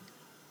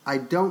 I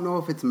don't know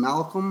if it's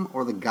Malcolm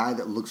or the guy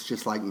that looks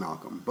just like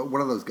Malcolm, but one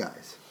of those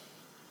guys.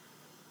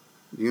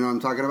 You know what I'm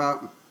talking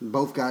about?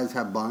 Both guys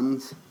have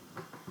buns.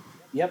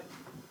 Yep.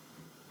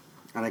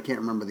 And I can't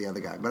remember the other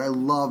guy, but I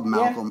love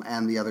Malcolm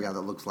and the other guy that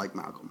looks like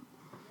Malcolm.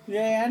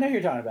 Yeah, I know who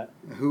you're talking about.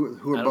 Who are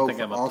I don't both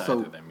think I'm also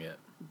up to them yet.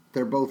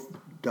 They're both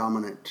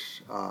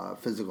dominant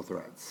physical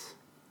threats.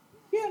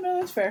 Yeah,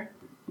 no, that's fair.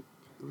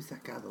 Who's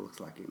that guy that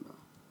looks like him though?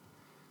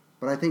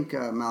 But I think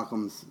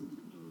Malcolm's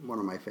one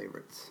of my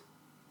favorites.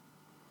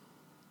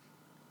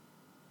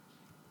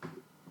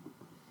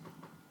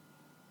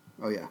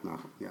 Oh yeah,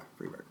 Malcolm. Yeah,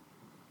 Freebird.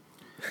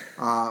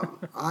 I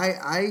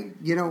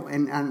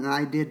and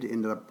I did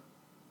end up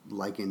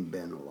liking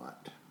Ben a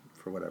lot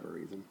for whatever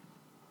reason.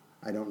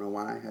 I don't know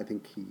why. I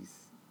think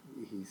he's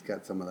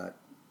got some of that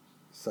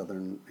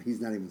Southern.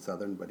 He's not even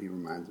Southern, but he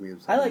reminds me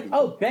of.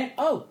 Ben.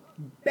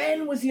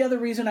 Ben was the other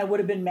reason I would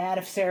have been mad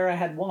if Sarah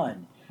had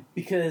won,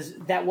 because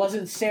that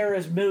wasn't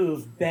Sarah's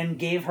move. Ben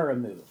gave her a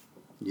move.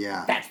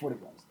 Yeah, that's what it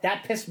was.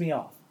 That pissed me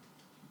off.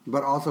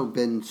 But also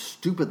Ben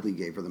stupidly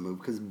gave her the move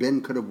because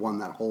Ben could have won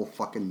that whole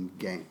fucking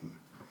game.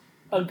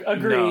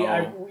 Agree.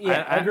 No.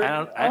 I agree.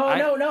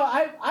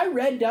 I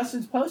read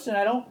Dustin's post and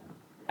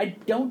I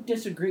don't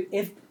disagree.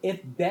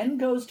 If Ben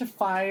goes to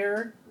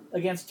fire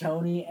against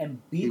Tony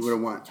and beats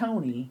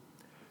Tony,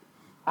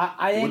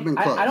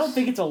 I don't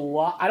think it's a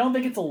lock. I don't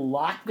think it's a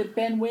lock that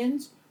Ben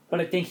wins, but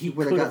I think he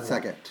would have got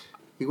second.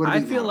 He would.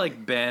 I feel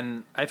like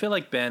Ben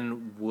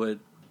would.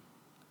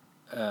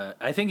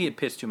 I think he'd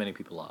piss too many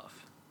people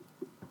off.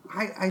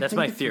 That's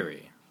my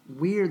theory.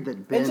 Weird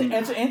that Ben.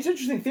 It's an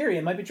interesting theory.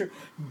 It might be true,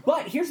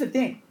 but here's the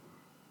thing.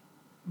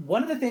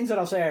 One of the things that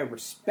I'll say I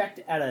respect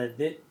at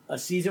a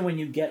season when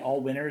you get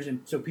all winners,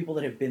 and so people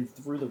that have been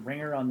through the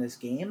ringer on this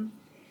game,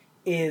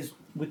 is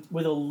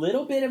with a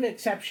little bit of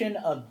exception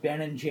of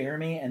Ben and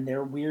Jeremy and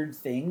their weird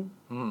thing,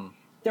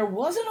 there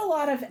wasn't a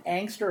lot of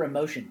angst or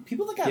emotion.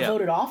 People that got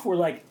voted off were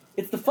like,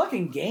 it's the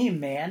fucking game,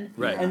 man.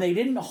 Right. And they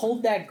didn't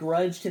hold that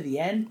grudge to the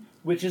end,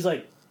 which is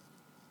like,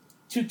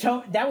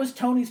 that was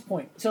Tony's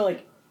point. So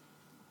like,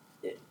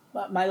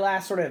 my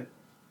last sort of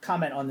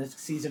comment on this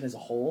season as a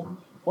whole,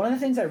 one of the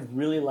things I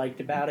really liked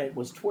about it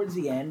was towards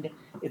the end,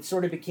 it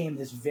sort of became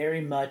this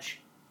very much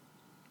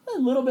a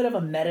little bit of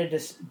a meta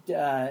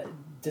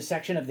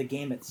dissection of the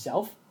game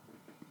itself.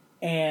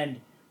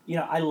 And, you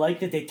know, I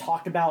like that they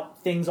talked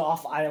about things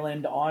off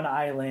island, on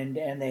island,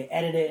 and they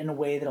edited it in a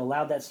way that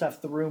allowed that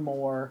stuff through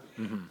more.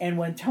 Mm-hmm. And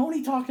when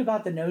Tony talked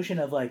about the notion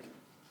of like,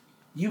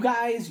 you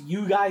guys,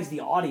 the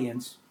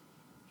audience,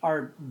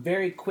 are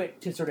very quick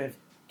to sort of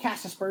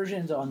cast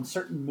aspersions on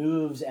certain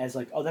moves as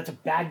like, oh, that's a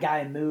bad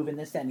guy move and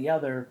this, that, and the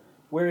other.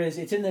 Whereas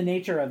it's in the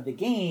nature of the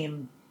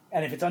game,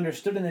 and if it's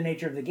understood in the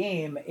nature of the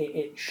game,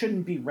 it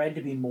shouldn't be read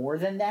to be more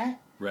than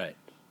that. Right.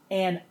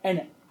 And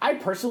I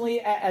personally,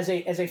 as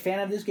a fan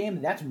of this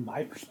game, that's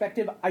my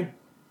perspective. I'd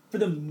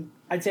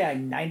say I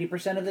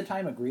 90% of the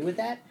time agree with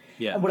that.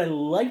 Yeah. And what I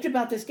liked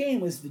about this game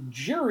was the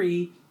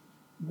jury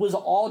was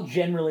all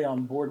generally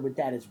on board with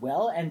that as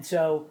well. And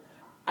so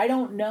I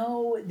don't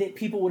know that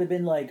people would have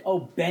been like,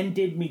 oh, Ben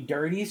did me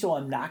dirty, so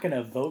I'm not going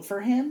to vote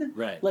for him.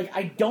 Right. Like,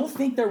 I don't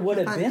think there would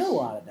have been a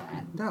lot of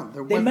that. No,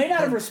 they may not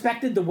have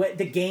respected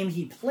the game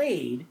he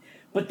played,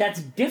 but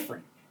that's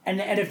different.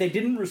 And if they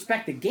didn't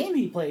respect the game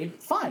he played,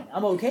 fine,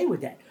 I'm okay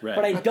with that. Right.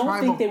 But I don't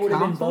think they would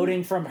have been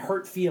voting from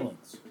hurt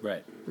feelings.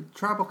 Right. The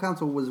Tribal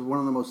Council was one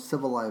of the most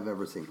civil I've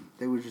ever seen.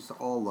 They were just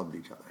all loved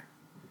each other.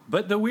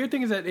 But the weird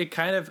thing is that it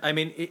kind of, I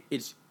mean,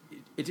 it's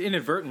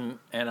inadvertent,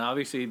 and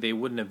obviously they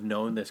wouldn't have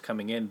known this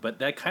coming in, but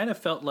that kind of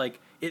felt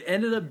like it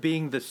ended up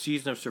being the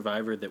season of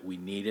Survivor that we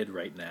needed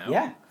right now.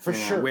 Yeah, for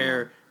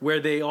sure. Where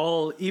they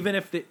all, even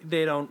if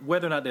they don't,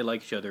 whether or not they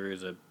like each other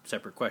is a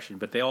separate question,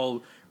 but they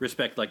all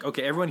respect, like,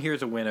 okay, everyone here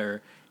is a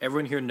winner,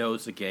 everyone here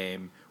knows the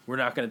game, we're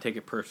not going to take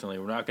it personally,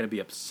 we're not going to be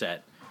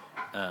upset,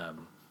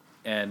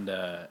 and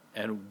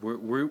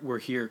we're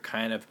here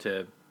kind of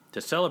to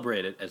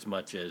celebrate it as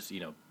much as,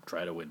 you know,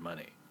 try to win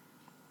money.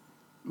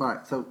 All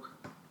right, so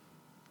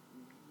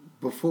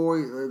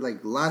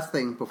last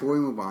thing before we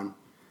move on,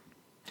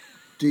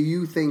 do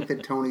you think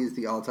that Tony is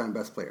the all-time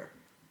best player?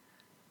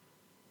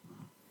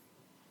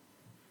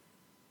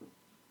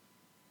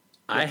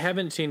 I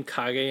haven't seen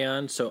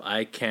Kagayan, so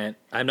I can't.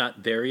 I'm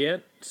not there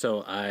yet,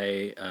 so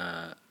I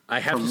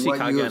have to see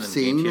Kagayan and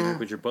Game Changer,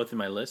 which are both in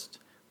my list.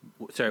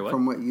 Sorry, what?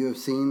 From what you have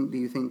seen, do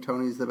you think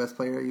Tony's the best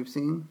player you've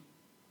seen?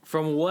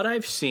 From what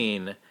I've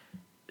seen,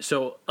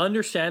 so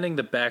understanding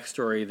the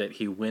backstory that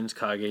he wins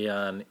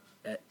Kagayan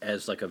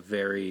as like a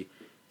very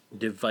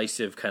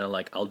divisive kind of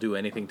like I'll do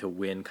anything to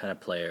win kind of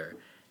player,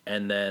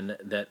 and then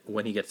that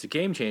when he gets to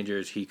Game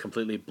Changers he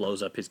completely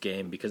blows up his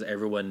game because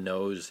everyone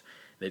knows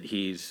that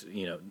he's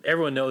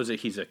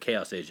a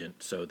chaos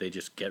agent, so they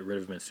just get rid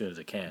of him as soon as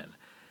they can.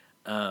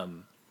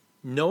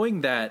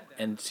 Knowing that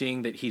and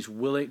seeing that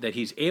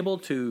he's able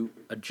to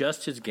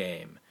adjust his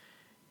game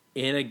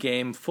in a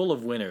game full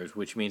of winners,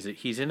 which means that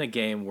he's in a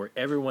game where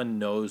everyone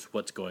knows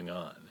what's going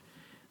on,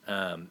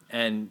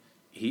 and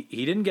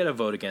he didn't get a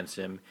vote against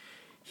him.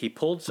 He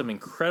pulled some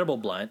incredible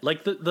blind,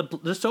 like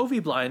the Sophie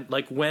blind.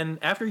 Like when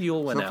after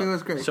Yule went Sophie out,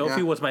 was great,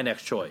 Sophie was my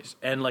next choice.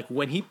 And like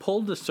when he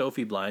pulled the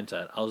Sophie blind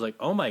set, I was like,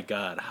 oh my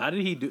god, how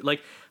did he do?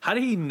 Like, how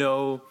did he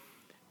know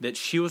that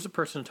she was the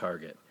person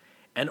target?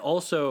 And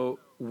also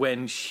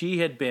when she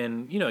had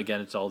been, you know,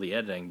 again, it's all the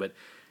editing, but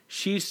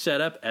she's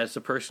set up as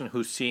the person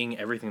who's seeing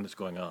everything that's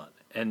going on,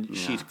 and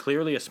she's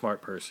clearly a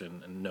smart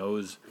person and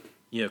knows,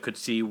 you know, could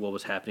see what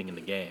was happening in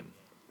the game.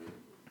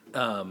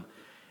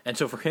 And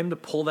so for him to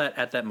pull that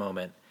at that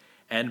moment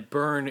and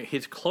burn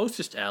his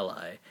closest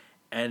ally,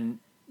 and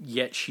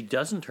yet she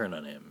doesn't turn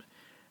on him,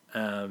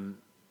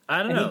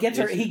 I don't know.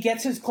 He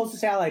gets his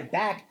closest ally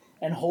back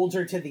and holds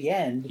her to the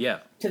end. Yeah.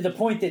 To the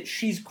point that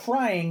she's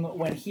crying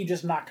when he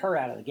just knocked her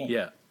out of the game.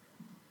 Yeah.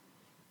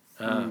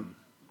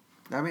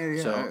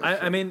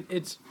 I mean,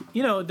 it's,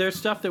 you know, there's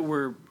stuff that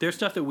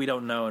we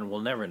don't know and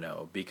we'll never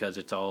know because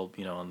it's all,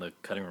 you know, on the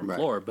cutting room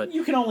floor. But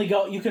you can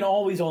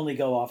always only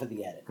go off of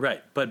the edit.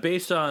 Right. But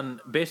based on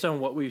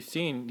what we've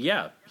seen,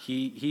 yeah,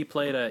 he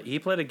played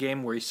a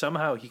game where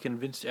he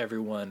convinced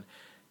everyone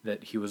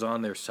that he was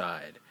on their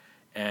side,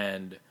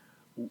 and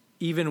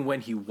even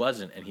when he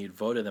wasn't, and he had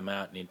voted them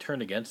out and he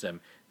turned against them,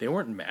 they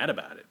weren't mad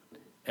about it.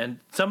 And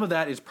some of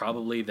that is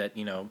probably that,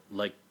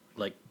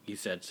 like you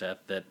said, Seth,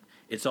 that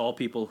it's all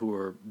people who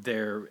are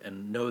there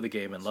and know the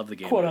game and love the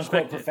game, quote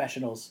unquote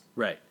professionals,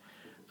 right?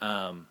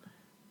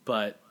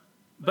 But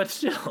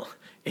still,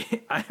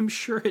 I'm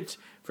sure it's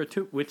with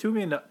 $2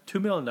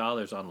 million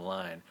on the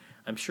line.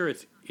 I'm sure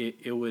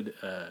it would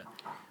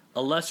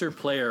a lesser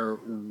player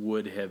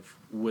would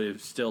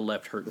have still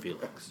left hurt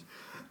feelings.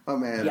 Oh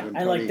man! Yeah,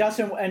 and like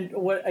Dustin, and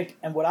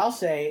what I'll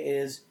say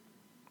is,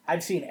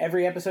 I've seen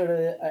every episode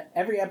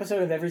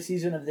of every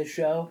season of this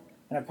show,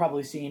 and I've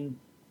probably seen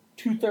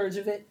 2/3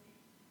 of it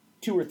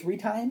 2 or 3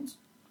 times.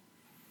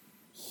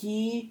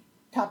 He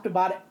top to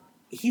bottom.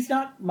 He's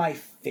not my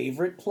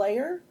favorite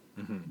player,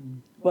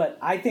 but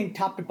I think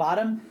top to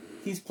bottom,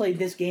 he's played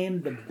this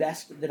game the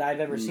best that I've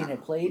ever seen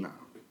it played.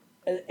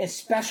 No.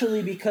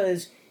 Especially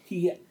because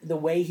the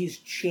way he's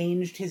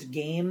changed his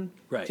game,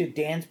 right. To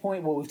Dan's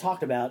point, what we've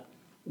talked about,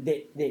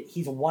 that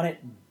he's won it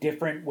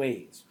different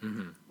ways.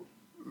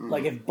 Mm-hmm.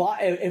 Like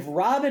if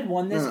Rob had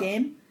won this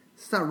game,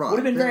 it's not Rob. Would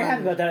have been very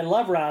happy about that. I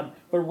love Rob,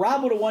 but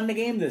Rob would have won the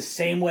game the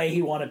same way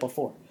he won it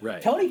before.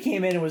 Right. Tony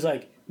came in and was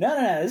like,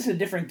 no, this is a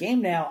different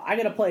game now. I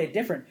got to play it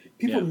different.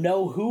 People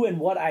know who and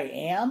what I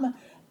am.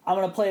 I'm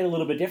going to play it a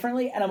little bit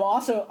differently, and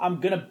I'm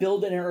going to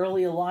build an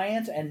early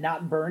alliance and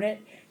not burn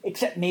it.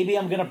 Except maybe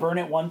I'm going to burn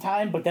it one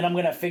time, but then I'm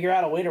going to figure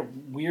out a way to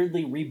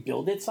weirdly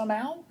rebuild it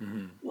somehow.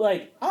 Mm-hmm.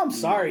 Like, I'm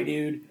sorry,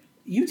 dude.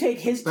 You take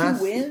his 2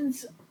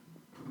 wins.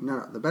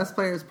 No, the best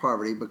player is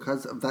Poverty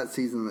because of that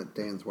season that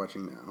Dan's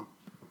watching now.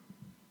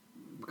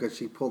 Because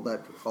she pulled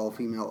that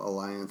all-female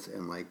alliance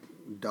and, like,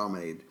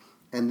 dominated.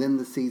 And then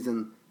the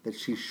season that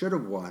she should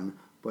have won,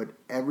 but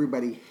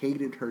everybody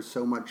hated her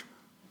so much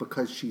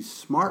because she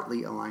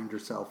smartly aligned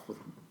herself with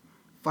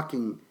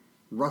fucking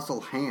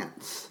Russell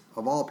Hantz,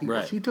 of all people.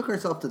 Right. She took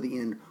herself to the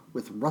end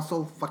with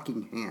Russell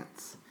fucking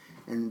Hantz.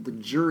 And the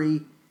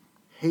jury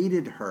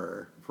hated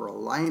her for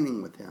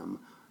aligning with him,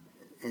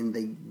 and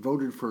they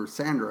voted for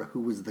Sandra, who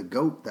was the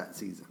GOAT that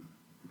season.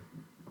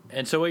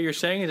 And so what you're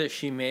saying is that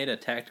she made a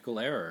tactical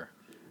error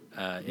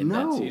in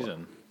that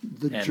season.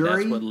 The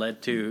jury, that's what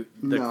led to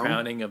the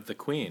crowning of the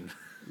queen.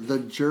 The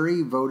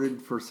jury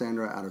voted for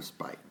Sandra out of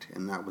spite,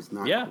 and that was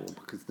not cool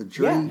because the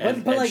jury. Yeah,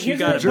 but like,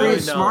 the jury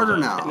is smarter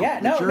now.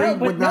 Yeah, the jury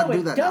would not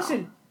do that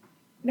now.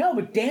 No,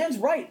 but Dan's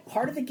right.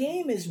 Part of the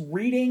game is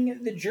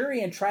reading the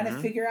jury and trying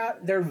to figure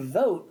out their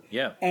vote.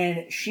 Yeah,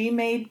 and she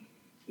made.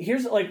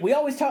 Here's like we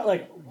always talk.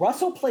 Like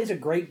Russell plays a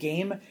great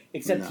game,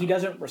 except he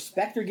doesn't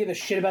respect or give a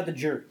shit about the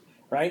jury,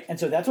 right? And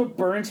so that's what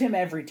burns him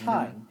every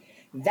time.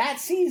 That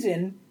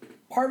season,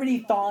 Parvati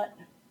thought,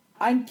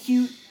 I'm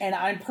cute and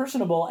I'm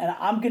personable and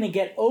I'm going to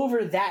get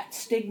over that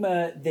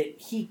stigma that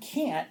he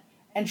can't,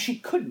 and she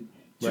couldn't.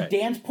 To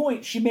Dan's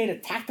point, she made a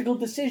tactical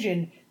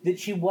decision that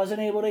she wasn't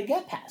able to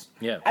get past.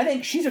 Yeah. I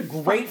think she's a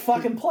great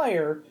fucking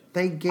player.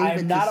 They gave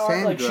it to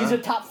Sandra. Like, she's a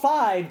top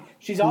 5.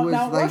 She's on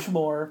Mount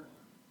Rushmore.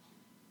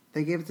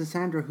 They gave it to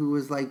Sandra, who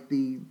was like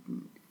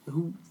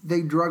who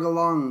they drug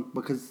along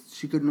because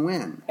she couldn't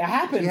win. It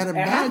happens. She had a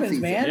bad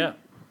season. Man. Yeah.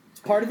 It's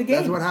part of the game.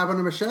 That's what happened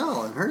to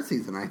Michelle in her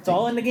season, I think. It's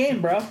all in the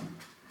game, bro.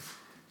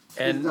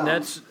 And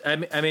that's,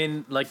 I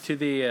mean, like to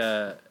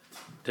the,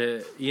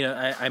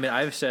 I mean,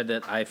 I've said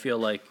that I feel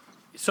like,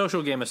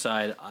 social game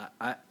aside,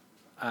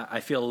 I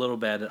feel a little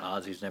bad that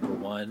Ozzy's never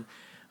won.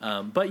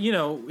 But,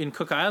 in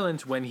Cook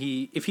Islands,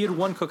 if he had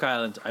won Cook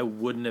Islands, I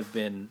wouldn't have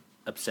been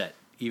upset,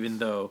 even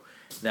though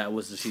that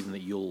was the season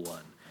that Yule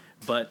won.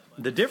 But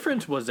the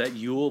difference was that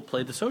Yule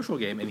played the social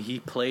game, and he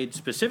played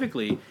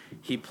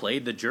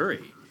the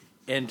jury.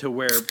 And to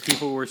where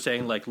people were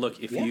saying, like, look,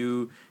 if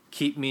you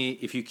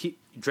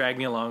drag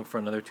me along for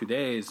another 2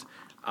 days,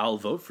 I'll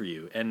vote for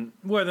you. And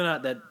whether or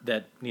not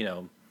that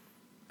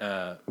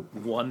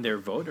won their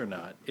vote or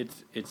not,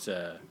 it's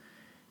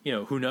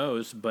who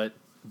knows, but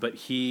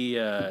he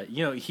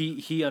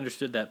he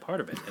understood that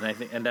part of it, and I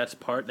think that's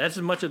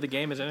as much of the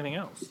game as anything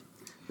else.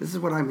 This is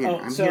what I'm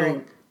hearing. I'm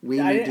hearing we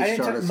need to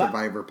start a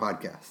Survivor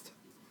podcast.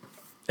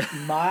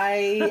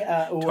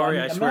 Tori,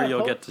 I swear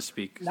you'll get to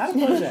speak. Not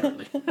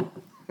opposed.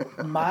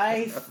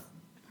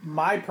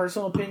 My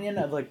personal opinion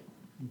of like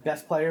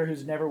best player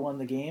who's never won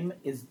the game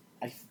is,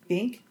 I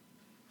think,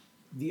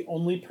 the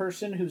only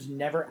person who's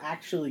never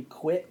actually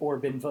quit or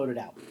been voted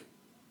out.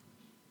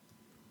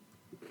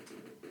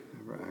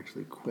 Never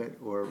actually quit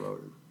or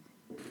voted.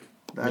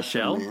 That's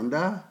Michelle?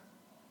 Amanda?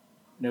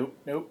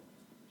 Nope.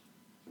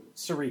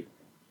 Sari.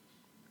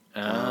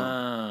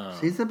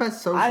 She's the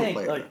best social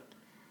player.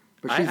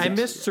 But I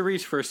missed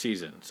Sari's first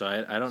season, so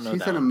I don't know.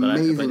 She's an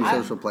amazing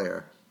social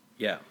player.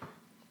 Yeah.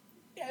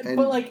 And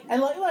but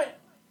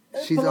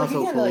she's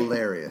also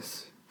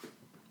hilarious.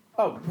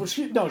 Oh well,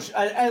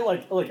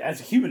 I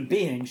as a human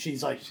being,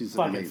 she's fucking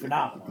amazing.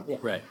 Phenomenal. Yeah.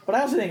 Right. But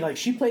I also think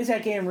she plays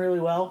that game really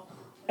well,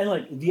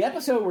 and the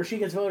episode where she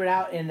gets voted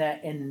out in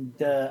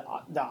the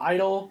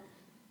idol,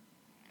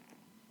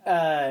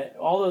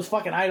 all those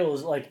fucking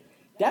idols,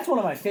 That's one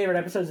of my favorite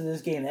episodes of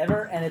this game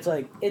ever, and it's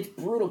like it's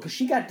brutal because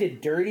she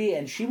did dirty,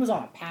 and she was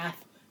on a path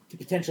to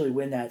potentially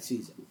win that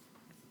season.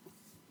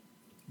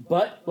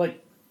 But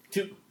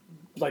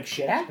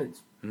shit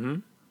happens. Mm-hmm.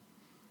 It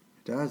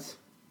does.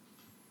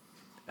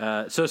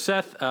 So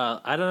Seth,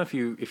 I don't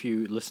know if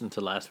you listened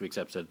to last week's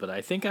episode, but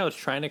I think I was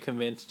trying to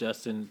convince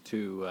Justin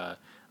to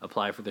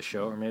apply for the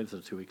show, or maybe this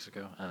was 2 weeks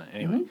ago.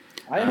 Anyway,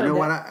 You know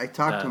what? I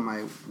talked to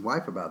my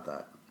wife about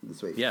that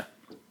this week. Yeah,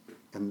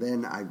 and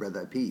then I read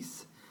that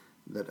piece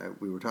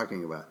that we were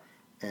talking about,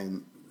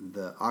 and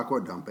the aqua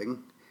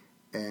dumping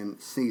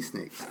and sea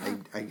snakes.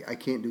 I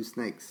can't do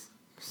snakes.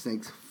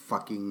 Snakes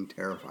fucking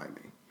terrify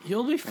me.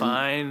 You'll be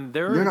fine.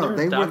 There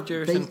are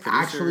doctors and producers. They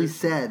actually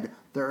said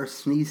there are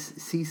sea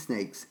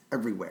snakes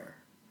everywhere.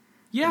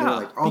 Yeah,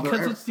 like,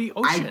 because it's the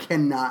ocean. I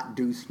cannot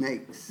do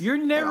snakes. You're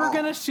never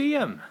going to see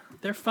them.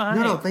 They're fine.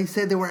 No, they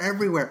said they were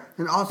everywhere.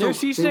 And also, there's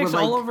sea snakes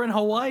all over in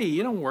Hawaii.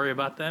 You don't worry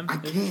about them. I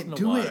can't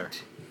do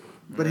it.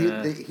 But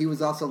he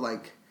was also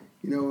like,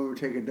 when we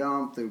take a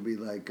dump, there would be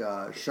like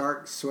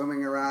sharks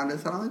swimming around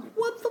us. And I'm like,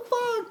 what the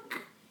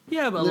fuck?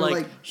 Yeah, but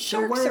like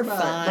sharks are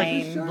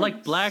fine.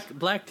 Like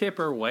black tip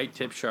or white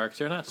tip sharks,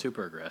 they're not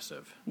super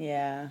aggressive.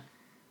 Yeah.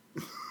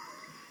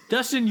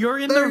 Dustin, you're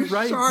in the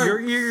right.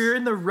 You're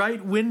in the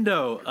right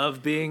window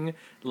of being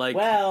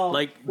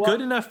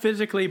good enough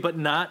physically, but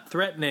not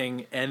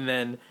threatening, and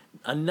then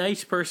a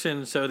nice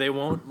person, so they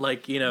won't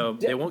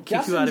they won't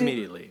kick you out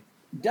immediately.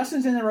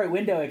 Dustin's in the right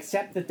window,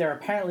 except that they're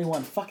apparently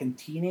fucking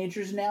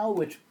teenagers now,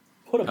 which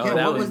put a pin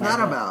what was that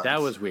about?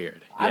 That was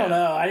weird. I don't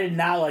know. I did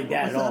not like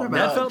that at all.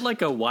 That felt like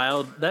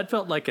that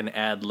felt like an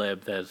ad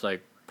lib that's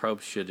like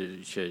Probst should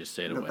have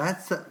stayed away.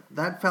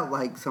 That felt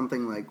like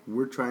something like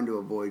we're trying to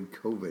avoid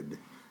COVID.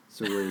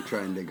 So we're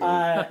trying to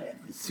go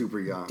super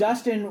young.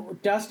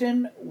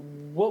 Dustin,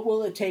 what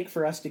will it take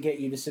for us to get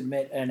you to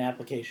submit an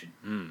application?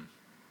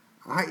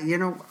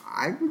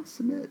 I would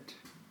submit.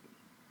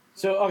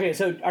 So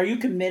are you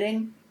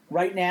committing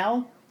right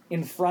now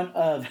in front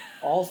of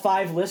all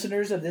 5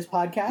 listeners of this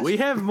podcast? We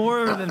have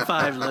more than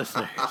 5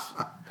 listeners.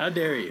 How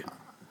dare you?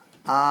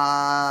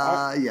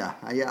 Yeah,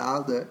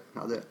 I'll do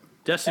it.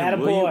 Dustin,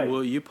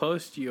 will you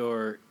post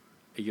your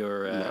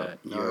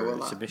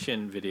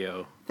submission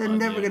video? They're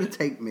never going to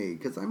take me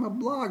because I'm a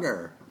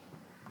blogger.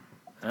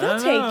 They'll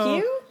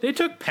take you. They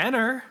took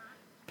Penner.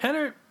 I'm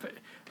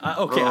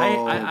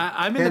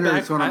in the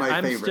back. One of my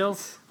I'm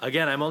favorites.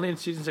 I'm only in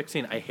season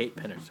 16. I hate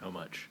Penner so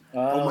much.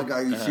 Oh my god,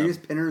 are you serious?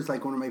 Penner's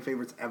like one of my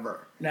favorites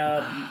ever.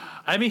 No,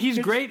 I mean he's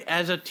great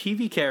as a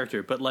TV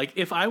character, but like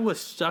if I was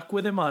stuck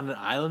with him on an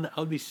island,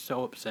 I would be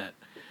so upset.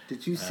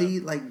 Did you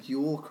see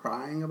Yule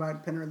crying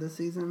about Penner this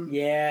season?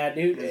 Yeah,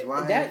 dude.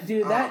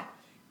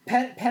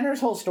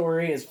 Penner's whole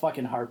story is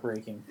fucking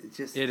heartbreaking.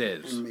 It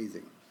is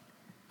amazing.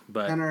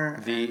 But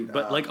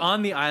Penner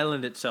on the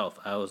island itself,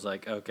 I was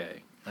like,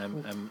 okay,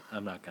 I'm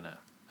not gonna.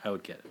 I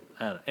would get it.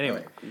 I don't know.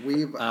 Anyway,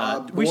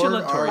 we should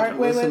let Tori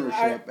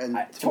listenership and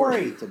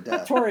Tori to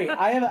death. Tori,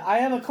 I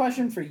have a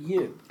question for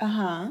you.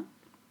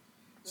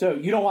 So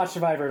you don't watch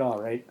Survivor at all,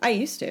 right? I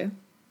used to.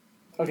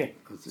 Okay,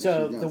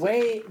 so the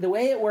way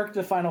it worked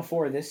the Final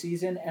Four this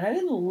season, and I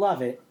didn't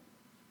love it,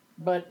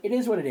 but it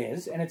is what it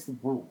is, and it's the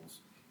rules.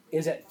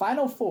 Is at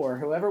Final Four,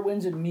 whoever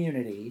wins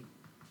immunity,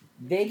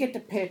 they get to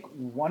pick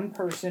one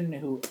person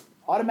who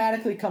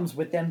automatically comes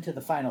with them to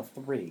the final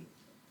 3.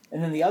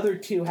 And then the other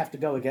 2 have to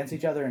go against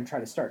each other and try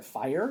to start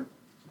fire.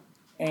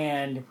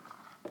 And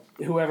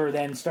whoever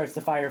then starts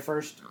the fire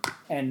first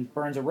and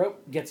burns a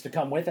rope gets to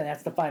come with, and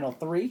that's the final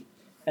 3.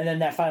 And then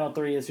that final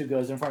 3 is who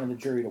goes in front of the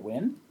jury to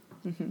win.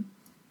 Mm-hmm.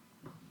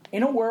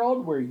 In a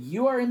world where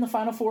you are in the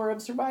Final Four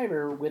of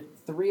Survivor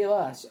with 3 of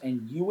us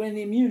and you win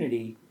the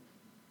immunity,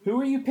 who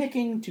are you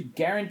picking to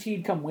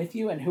guaranteed come with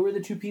you, and who are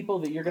the 2 people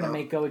that you're going to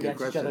make go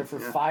against each other for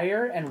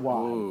fire, and why?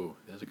 Ooh,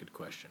 that's a good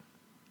question.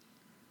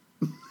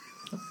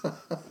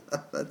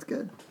 That's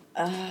good.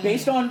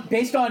 Based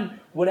on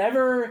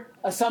whatever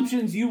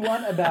assumptions you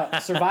want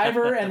about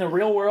Survivor and the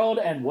real world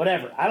and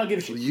whatever. I don't give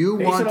a shit. You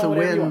want to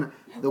win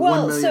the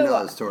 $1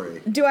 million story.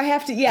 Do I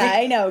have to? Yeah,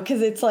 I know,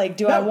 because it's like,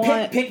 I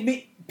want...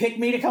 Pick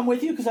me to come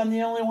with you because I'm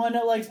the only one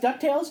that likes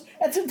DuckTales.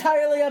 That's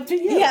entirely up to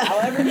you. Yeah.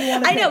 However you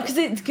want to. I know,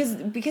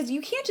 because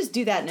you can't just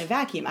do that in a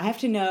vacuum. I have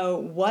to know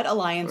what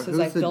alliances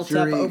I've built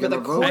up over the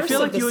course of the season. I feel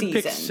like you would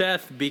pick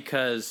Seth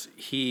because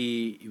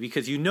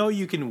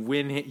you can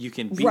win him, you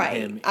can beat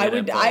him.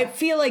 I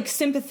feel like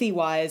sympathy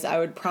wise, I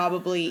would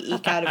probably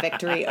eke out a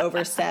victory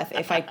over Seth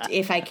if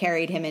I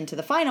carried him into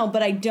the final.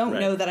 But I don't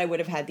know that I would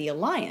have had the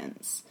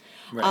alliance.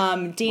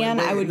 Right. Dan,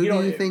 who do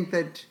you think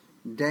that?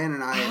 Dan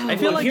and I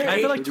feel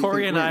like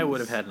Tori and I would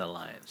have had an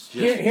alliance.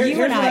 Here's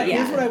what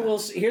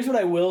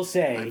I will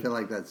say. I feel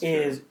like that's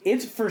true.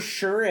 It's for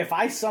sure if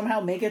I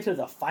somehow make it to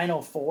the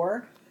Final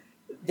Four,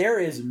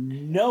 there is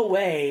no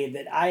way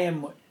that I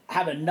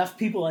have enough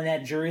people in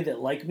that jury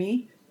that like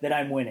me that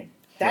I'm winning.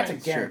 That's a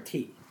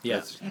guarantee. Sure.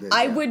 Yes.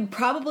 I would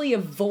probably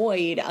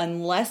avoid,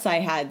 unless I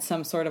had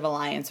some sort of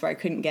alliance where I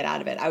couldn't get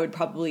out of it, I would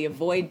probably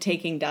avoid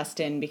taking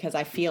Dustin because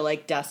I feel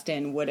like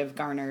Dustin would have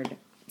garnered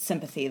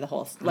sympathy. The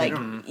whole I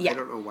don't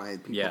know why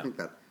people think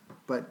that,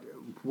 but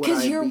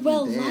because you're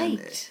well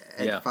liked.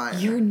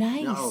 You're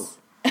nice. No.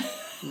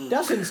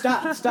 Dustin,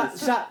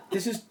 stop.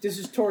 This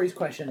is Tori's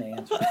question to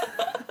answer.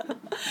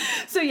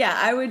 So yeah,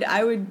 I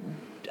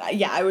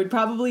would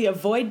probably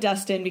avoid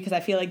Dustin because I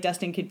feel like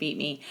Dustin could beat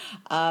me.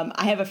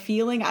 I have a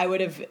feeling I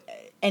would have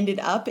ended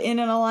up in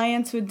an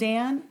alliance with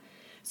Dan.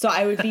 So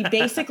I would be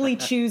basically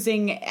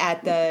choosing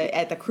at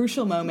the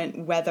crucial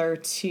moment whether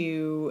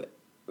to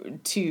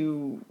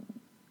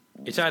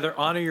it's either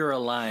honor your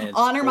alliance,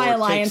 honor my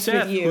alliance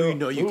Seth, with you. Who you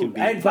know you can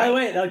beat. And by the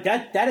way,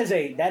 that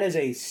is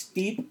a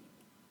steep,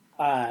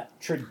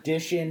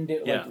 traditioned,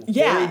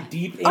 very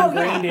deep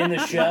ingrained in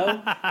the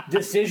show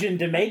decision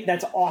to make.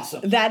 That's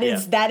awesome. That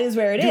is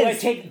where it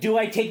is. Do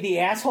I take the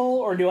asshole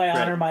or do I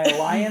honor my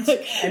alliance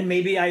and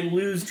maybe I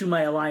lose to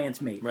my alliance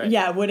mate? Right.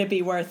 Yeah, would it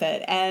be worth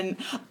it? And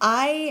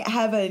I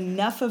have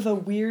enough of a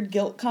weird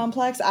guilt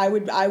complex. I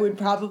would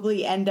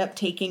probably end up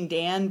taking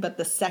Dan, but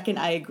the second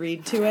I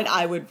agreed to it,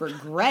 I would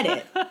regret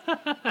it.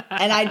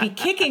 And I'd be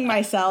kicking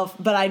myself,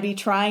 but I'd be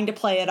trying to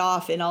play it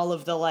off in all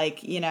of the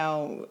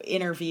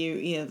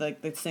interview, the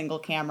single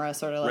camera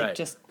sort of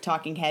just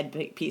talking head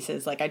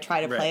pieces. Like I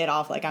try to play it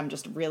off like I'm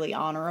just really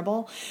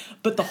honorable,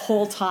 but the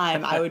whole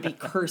time I would be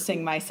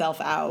cursing myself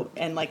out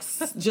and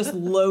just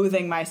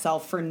loathing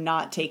myself for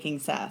not taking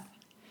Seth.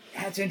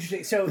 That's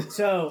interesting.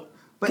 So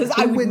because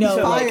I would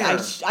know,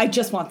 I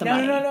just want the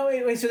money. No,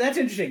 wait. So that's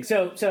interesting.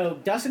 So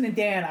Dustin and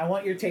Dan, I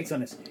want your takes on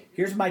this.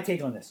 Here's my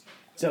take on this.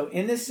 So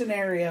in this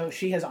scenario,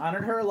 she has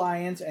honored her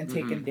alliance and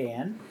taken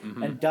Dan,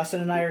 and Dustin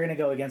and I are going to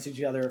go against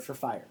each other for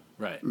fire.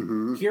 Right.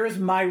 Mm-hmm. Here is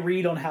my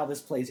read on how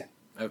this plays out.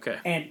 Okay.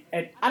 And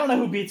I don't know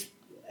who beats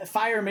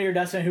Fire, me or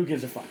Dustin. Who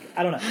gives a fuck?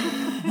 I don't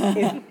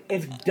know.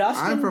 if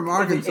Dustin, I'm from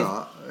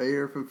Arkansas.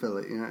 You're from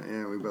Philly.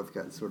 Yeah, we both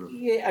got sort of.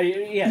 Yeah.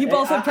 You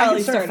both have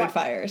probably started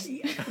fires,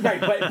 right?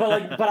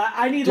 But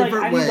I need a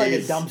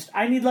dumpster.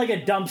 I need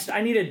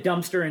a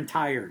dumpster and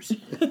tires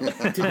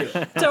to do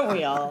it. Don't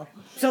we all?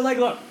 So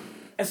look,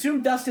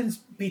 assume Dustin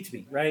beats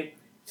me, right?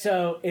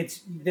 So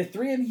it's the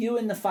three of you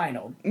in the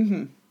final.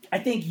 Mm-hmm. I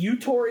think you,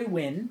 Tori,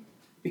 win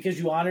because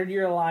you honored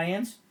your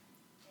alliance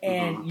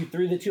and you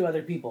threw the two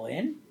other people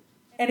in.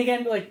 And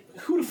again,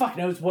 who the fuck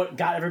knows what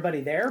got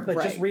everybody there?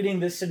 But just reading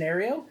this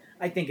scenario,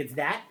 I think it's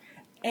that.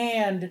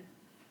 And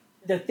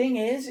the thing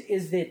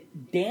is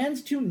that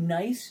Dan's too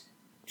nice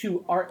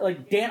to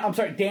Dan. I'm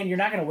sorry, Dan. You're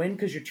not going to win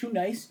because you're too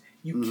nice.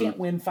 You can't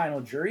win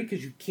final jury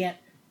because you can't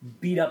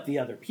beat up the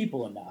other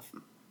people enough.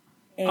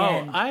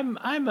 And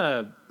I'm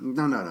a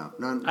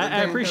no.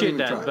 I appreciate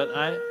that, but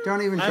I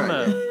don't even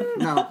try.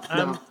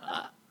 No.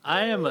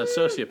 I am a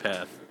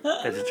sociopath,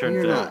 as it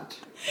turns You're out.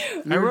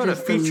 not. I wrote a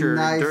feature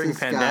the during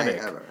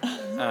pandemic.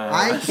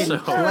 I can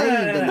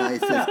play the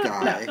nicest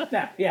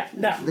guy.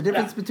 No. The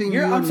difference between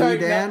you and me,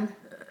 Dan,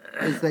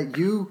 is that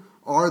you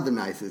are the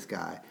nicest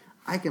guy.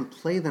 I can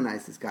play the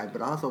nicest guy,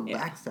 but also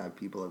backstab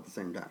people at the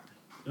same time.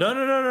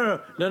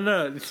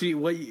 No. See,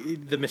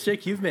 the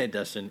mistake you've made,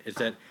 Dustin, is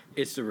that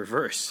it's the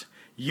reverse.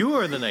 You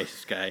are the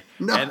nicest guy,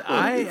 and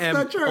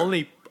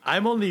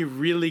I'm only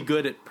really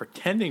good at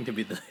pretending to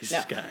be the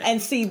nicest guy.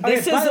 And see,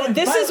 this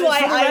is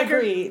why I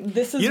agree.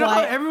 This is why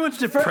how everyone's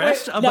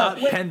depressed about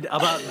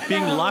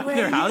being locked in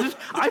their houses.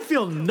 I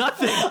feel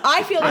nothing.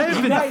 I feel like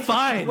I've been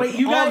fine. Wait,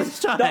 you all guys. this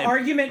time. The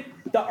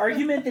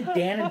argument that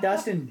Dan and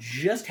Dustin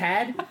just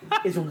had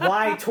is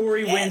why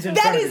Tori wins in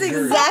that front of is the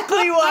jury.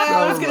 exactly why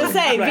I was going to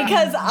say,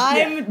 because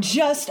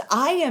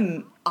I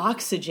am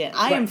oxygen.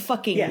 I am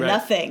fucking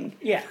nothing.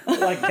 Yeah,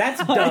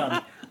 that's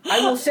dumb.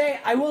 I will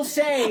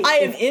say. I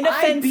am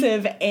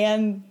inoffensive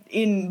and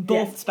in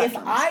both spectrums. If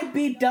I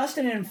beat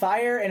Dustin in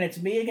fire and it's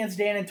me against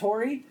Dan and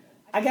Tori,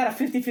 I got a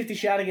 50-50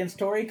 shot against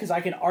Tori because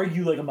I can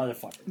argue like a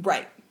motherfucker.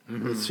 Right.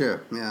 Mm-hmm. It's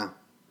true. Yeah.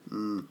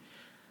 Mm.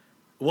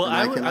 Well,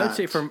 I would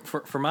say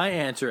for my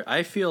answer,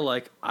 I feel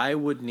like I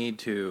would need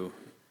to.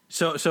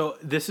 So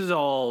this is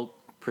all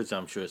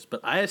presumptuous, but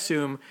I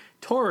assume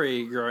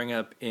Tori, growing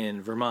up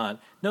in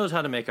Vermont, knows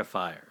how to make a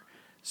fire.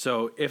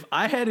 So if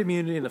I had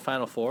immunity in the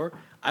Final Four,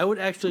 I would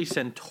actually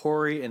send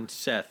Tori and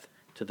Seth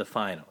to the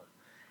final.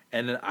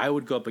 And then I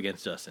would go up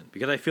against Dustin.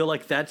 Because I feel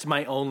like that's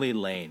my only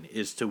lane,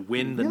 is to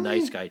win the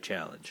nice guy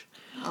challenge.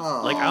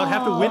 I would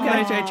have to win the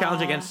nice guy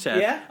challenge against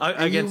Seth.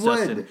 Against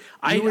Dustin.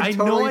 I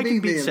know I can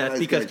beat Seth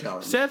because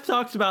Seth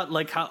talks about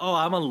how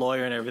I'm a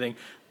lawyer and everything.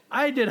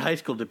 I did high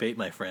school debate,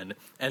 my friend.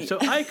 And so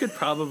I could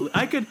probably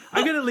I could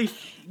at least,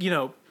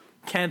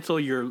 cancel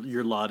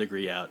your law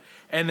degree out.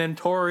 And then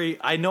Tori,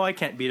 I know I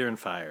can't beat her in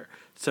fire.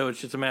 So it's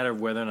just a matter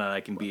of whether or not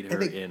I can beat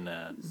her in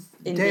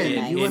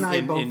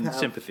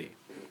sympathy.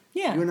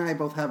 Yeah. You and I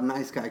both have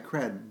nice guy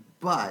cred,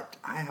 but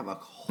I have a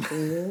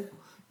whole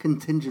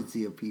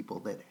contingency of people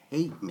that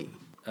hate me.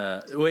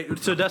 Wait,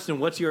 so Dustin,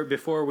 what's your,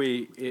 this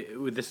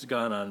has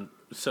gone on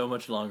so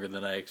much longer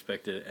than I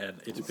expected, and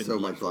it's been so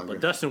much longer.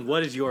 But Dustin,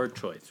 what is your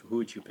choice? Who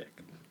would you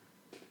pick?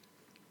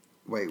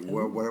 Wait,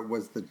 what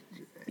was the...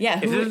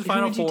 Yeah, if this is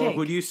Final Four,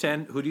 who do you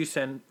send? Who do you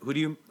send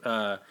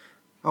I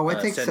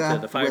take send Seth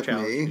to the fire with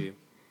challenge? me.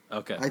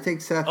 Okay. I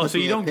take Seth. Oh, so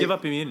you don't give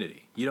up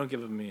immunity. You don't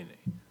give up immunity.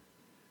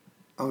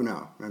 Oh,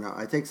 no.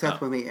 I take Seth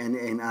with me,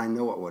 and I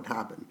know what would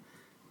happen.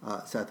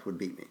 Seth would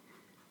beat me.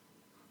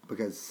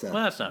 Because Seth...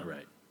 Well, that's not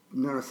right.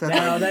 No, Seth...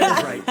 No, that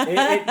is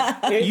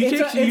right.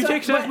 You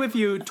take Seth with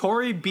you.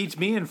 Tori beats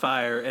me in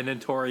fire, and then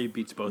Tori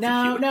beats both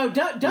of you. No,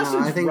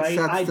 Dustin's I think right.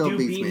 Seth I still do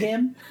beats beat me.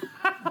 him.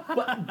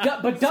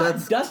 But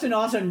Dustin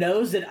also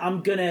knows that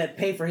I'm going to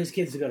pay for his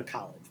kids to go to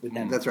college with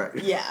them. That's right.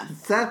 Yeah.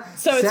 Seth,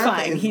 so it's Seth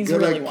fine. Is he's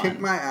gonna really kick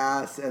won. my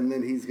ass, and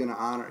then he's gonna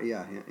honor.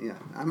 Yeah.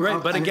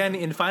 But again,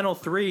 in Final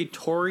 3,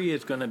 Tori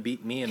is going to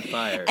beat me in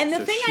fire. And the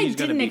so thing I she's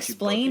gonna didn't beat you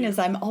explain both is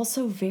I'm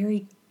also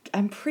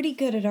I'm pretty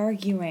good at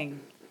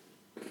arguing.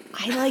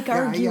 I like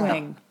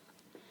arguing.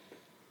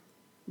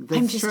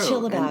 That's I'm just true.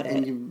 chill about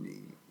it.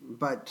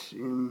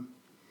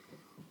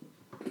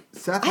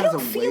 Seth I has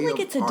don't a feel way like of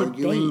it's a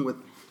arguing debate. with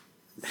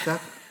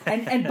Seth.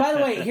 And by the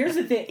way, here's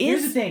the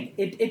thing.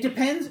 It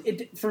depends.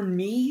 For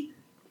me,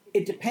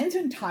 it depends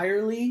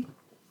entirely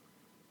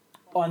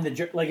on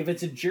the like. If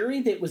it's a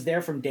jury that was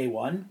there from day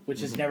one,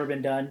 which has never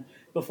been done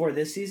before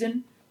this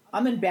season,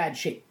 I'm in bad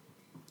shape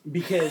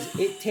because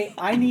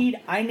I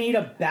need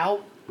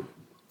about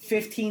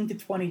 15 to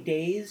 20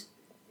 days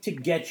to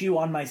get you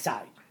on my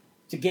side,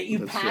 to get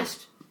you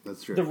past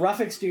the rough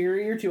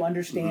exterior, to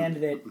understand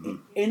that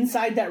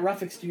inside that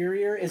rough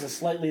exterior is a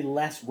slightly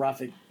less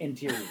rough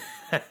interior.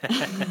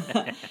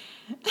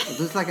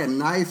 There's like a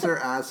nicer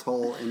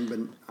asshole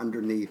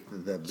underneath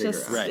the bigger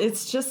asshole. Right.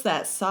 It's just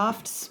that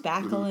soft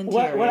spackle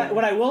interior.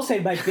 What I will say,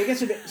 my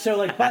biggest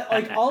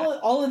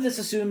all of this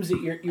assumes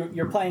that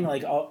you're playing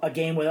like a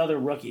game with other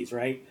rookies,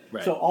 right?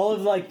 So all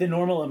of like the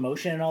normal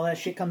emotion and all that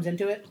shit comes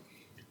into it.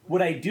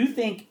 What I do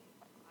think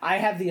I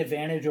have the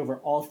advantage over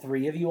all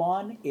three of you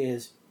on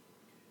is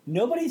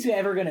nobody's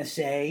ever going to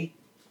say,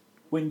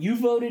 when you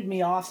voted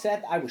me off,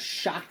 Seth, I was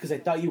shocked because I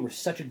thought you were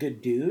such a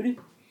good dude.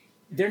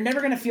 They're never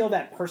going to feel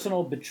that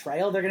personal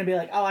betrayal. They're going to be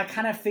like, oh, I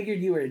kind of figured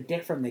you were a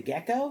dick from the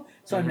get-go,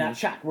 so I'm not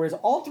shocked. Whereas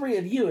all three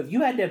of you, if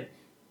you had to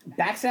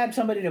backstab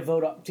somebody to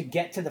vote up to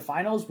get to the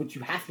finals, which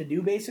you have to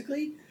do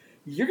basically,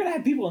 you're going to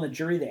have people in the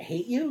jury that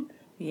hate you.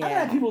 Yeah. I'm going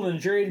to have people in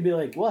the jury to be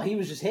like, well, he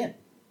was just him.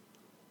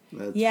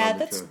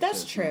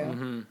 That's true.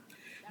 Mm-hmm.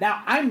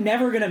 Now, I'm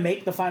never going to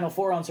make the Final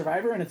Four on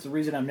Survivor, and it's the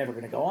reason I'm never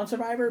going to go on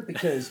Survivor,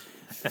 because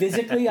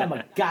physically I'm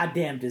a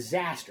goddamn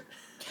disaster.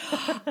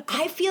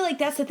 I feel like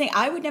that's the thing.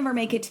 I would never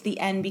make it to the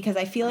end because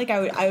I feel like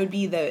I would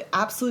be the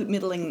absolute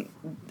middling.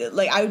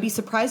 Like I would be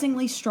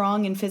surprisingly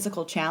strong in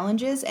physical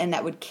challenges, and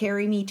that would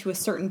carry me to a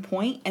certain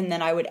point, and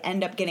then I would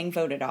end up getting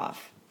voted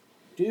off.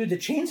 Dude, the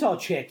chainsaw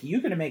chick,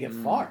 you're going to make it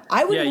far.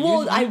 I would,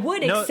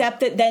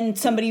 accept that. Then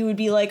somebody would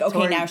be like,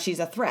 okay, now she's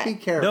a threat. Be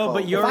careful. No,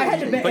 but If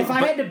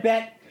I had to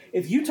bet,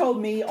 if you told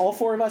me all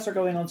four of us are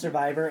going on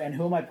Survivor, and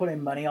who am I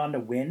putting money on to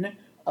win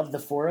of the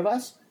four of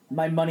us,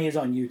 my money is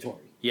on you, Tori.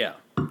 Yeah,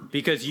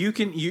 because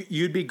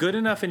you'd be good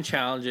enough in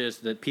challenges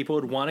that people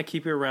would want to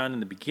keep you around in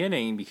the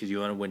beginning because you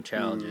want to win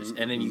challenges,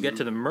 and then you get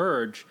to the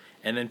merge,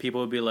 and then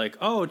people would be like,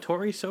 "Oh,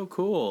 Tori's so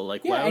cool!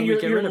 Like, why would we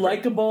get rid of her?" You're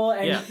likable,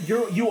 and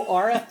you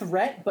are a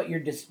threat, but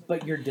you're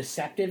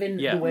deceptive in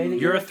the way that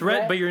you're a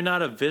threat, but you're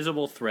not a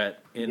visible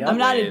threat. I'm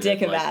not a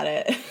dick about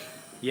it.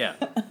 Yeah,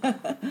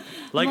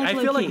 like I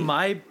feel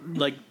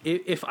like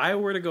if I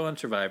were to go on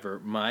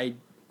Survivor,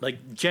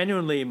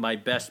 genuinely my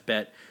best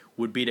bet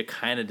would be to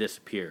kind of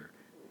disappear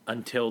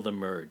until the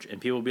merge,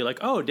 and people will be like,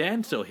 "Oh,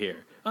 Dan's still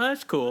here. Oh,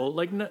 that's cool.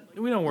 Like, no,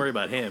 we don't worry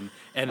about him."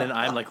 And then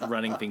I'm like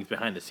running things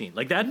behind the scene.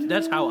 Like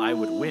that's how I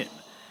would win.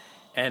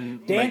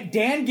 And Dan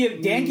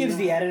gives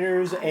the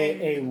editors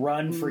a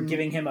run for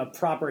giving him a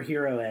proper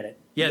hero edit.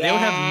 Yeah, they would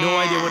have no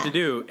idea what to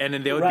do, and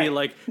then they would be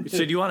like,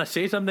 "So do you want to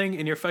say something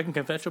in your fucking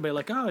confessional?" Be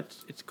like, "Oh,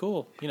 it's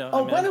cool, you know."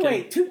 Oh, by the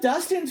way, to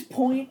Dustin's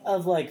point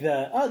of like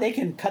they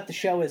can cut the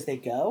show as they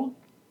go.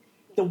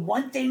 The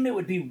one thing that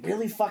would be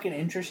really fucking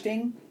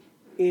interesting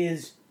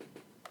is,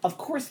 of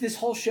course, this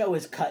whole show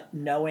is cut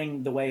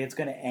knowing the way it's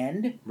going to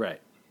end.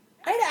 Right.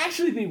 I'd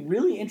actually be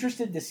really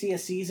interested to see a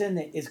season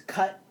that is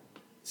cut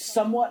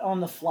somewhat on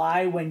the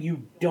fly when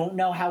you don't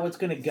know how it's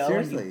going to go.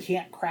 Seriously. And you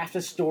can't craft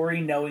a story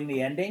knowing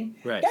the ending.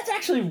 Right. That's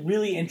actually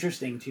really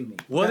interesting to me.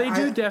 Well, they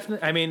do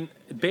definitely. I mean,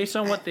 based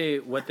on what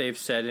they've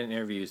said in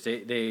interviews,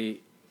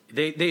 they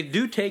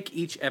do take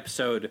each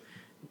episode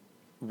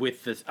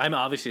with this. I mean,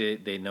 obviously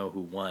they know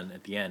who won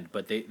at the end,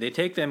 but they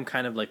take them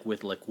kind of like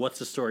with like, what's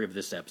the story of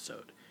this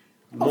episode,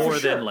 more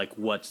than like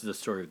what's the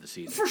story of the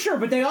season. For sure,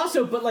 but they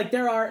also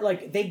there are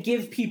like they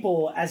give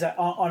people as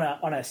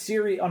on a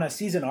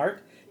season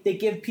arc. They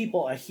give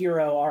people a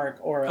hero arc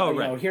or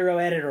a hero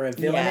edit or a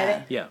villain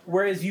edit. Yeah.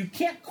 Whereas you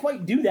can't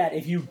quite do that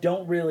if you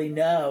don't really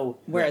know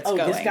where it's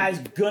going. This guy's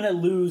gonna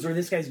lose or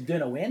this guy's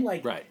gonna win.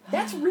 Like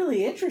that's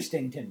really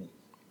interesting to me.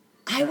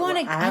 I want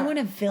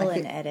a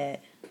villain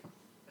edit.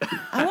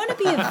 I want to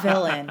be a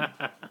villain.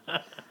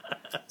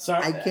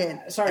 Sorry, I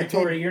can't. Sorry,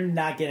 Tori, you're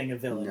not getting a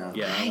villain. No,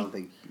 yeah, I don't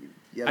think.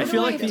 I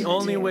feel like the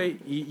only way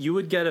you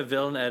would get a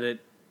villain edit.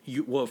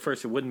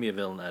 First it wouldn't be a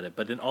villain edit,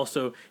 but then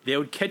also they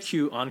would catch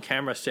you on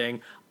camera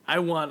saying, "I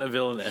want a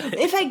villain edit."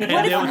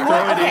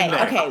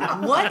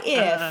 What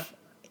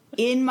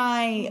in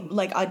my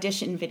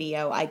audition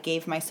video, I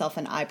gave myself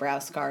an eyebrow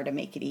scar to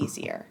make it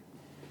easier.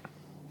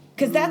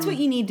 Because that's what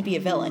you need to be a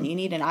villain. You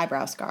need an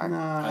eyebrow scar. No,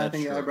 I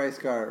think an eyebrow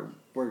scar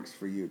works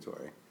for you,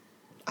 Tori.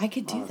 I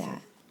could do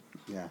that.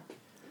 Yeah.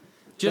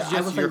 Just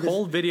your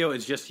whole video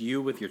is just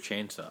you with your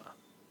chainsaw.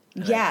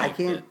 And yeah.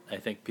 I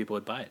think people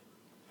would buy it.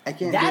 I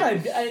can't.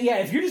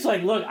 If you're just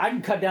like, look, I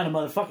can cut down a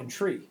motherfucking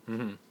tree.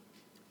 Mm-hmm.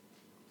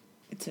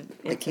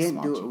 I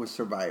can't do it with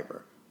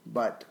Survivor,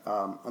 but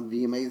on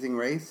The Amazing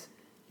Race,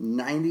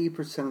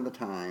 90% of the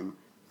time,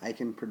 I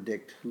can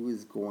predict who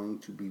is going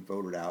to be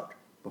voted out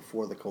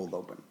before the cold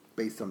open,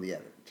 based on the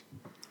edit.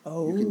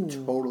 Oh. You can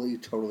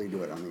totally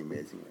do it on The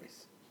Amazing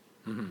Race.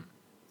 Mm-hmm.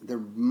 They're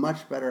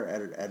much better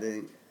at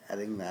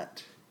editing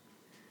that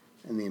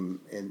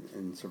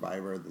in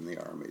Survivor than they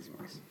are Amazing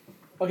Race.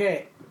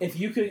 Okay, if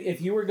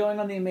you were going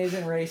on The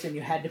Amazing Race and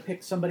you had to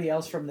pick somebody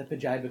else from the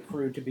Pajiba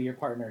crew to be your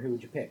partner, who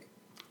would you pick?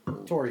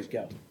 Tori's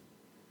go.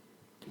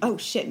 Oh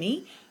shit,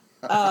 me?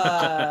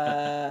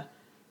 What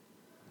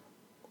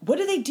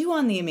do they do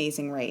on The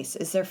Amazing Race?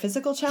 Is there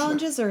physical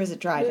challenges or is it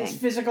driving? It's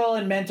physical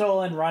and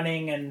mental and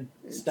running and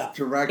stuff.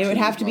 Directions. It would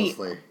have to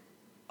mostly. Be.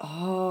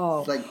 Oh.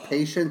 It's like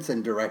patience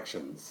and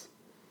directions.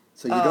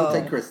 So you don't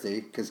take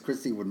Christy, because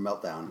Christy would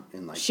melt down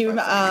in like. She would.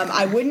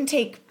 I wouldn't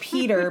take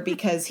Peter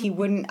because he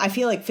wouldn't. I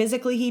feel like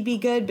physically he'd be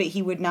good, but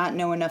he would not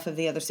know enough of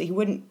the other. So he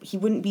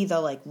wouldn't be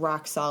the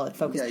rock solid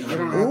focus. Yeah, you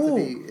don't have to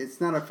be. It's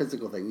not a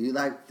physical thing. You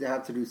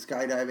have to do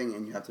skydiving,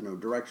 and you have to know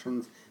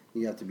directions.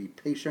 You have to be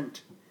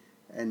patient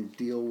and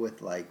deal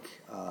with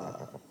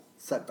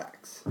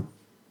setbacks.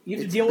 You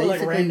have to deal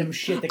with random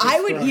shit. That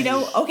I would,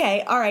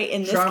 okay, all right.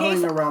 In this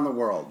traveling case, around the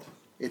world.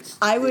 It's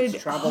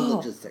travel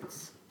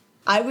logistics.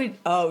 I would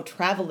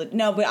travel.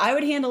 No, but I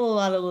would handle a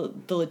lot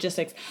of the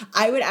logistics.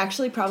 I would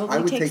actually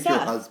probably take Seth. Your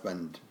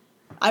husband.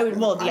 I would.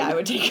 Well, I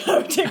would take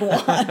Juan.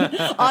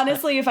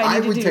 Honestly, if I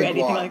need to do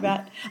anything Juan. like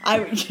that,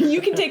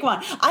 you can take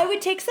Juan. I would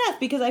take Seth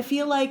because I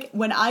feel like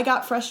when I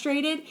got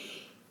frustrated,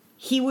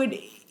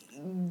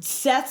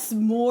 Seth's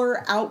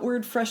more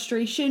outward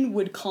frustration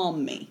would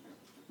calm me.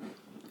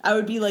 I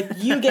would be like,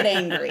 "You get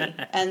angry,"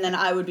 and then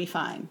I would be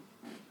fine.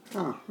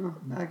 Oh,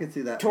 I can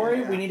see that.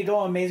 Tori, we need to go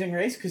on Amazing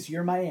Race because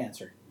you're my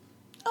answer.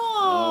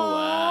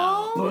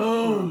 Oh,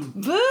 wow.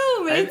 Boom!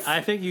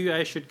 I think you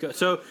guys should go.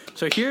 So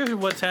here's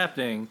what's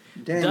happening.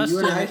 Dan,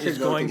 Dustin is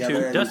going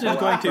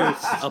to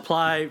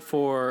apply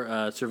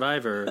for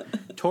Survivor.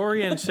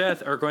 Tori and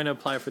Seth are going to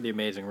apply for The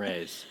Amazing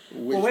Race.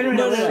 Well, wait a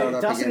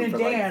minute. Dustin and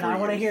Dan, I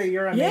want to hear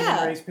your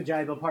Amazing Race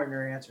Pajiba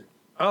partner answer.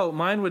 Oh,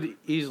 mine would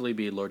easily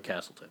be Lord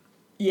Castleton.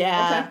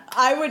 Yeah, okay.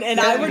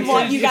 I would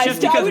want you guys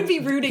to. I would be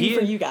rooting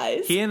for you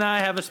guys. He and I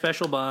have a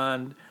special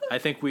bond. I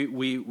think we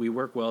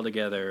work well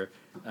together,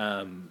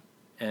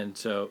 and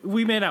so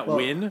we may not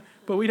win,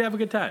 but we'd have a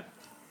good time.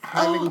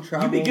 Having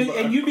traveled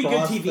you'd be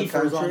good TV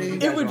for as long as you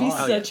guys It would be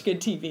on. such good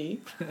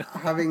TV.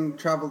 Having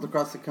traveled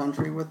across the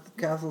country with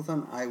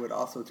Castleton, I would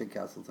also take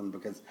Castleton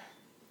because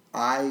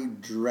I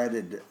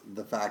dreaded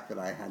the fact that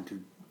I had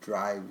to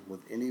drive with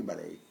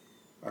anybody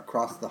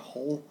across the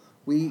whole.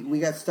 We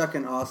got stuck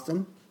in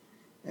Austin.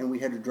 And we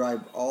had to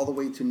drive all the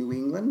way to New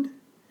England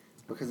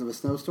because of a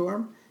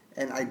snowstorm.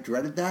 And I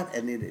dreaded that,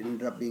 and it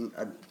ended up being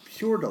a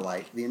pure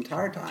delight the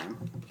entire time.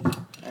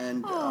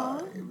 And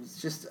it was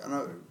just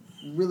a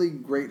really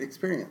great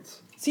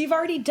experience. So you've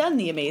already done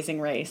The Amazing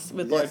Race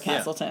with Lord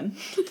Castleton.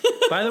 Yeah.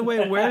 By the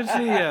way, where's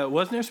the?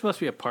 Wasn't there supposed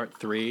to be a part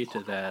 3 to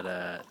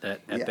that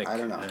epic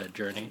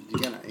journey?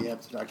 You have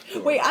to talk to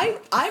Tori. Wait,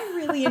 I'm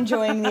really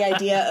enjoying the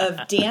idea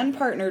of Dan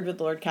partnered with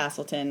Lord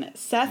Castleton,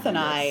 Seth and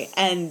I,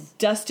 and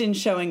Dustin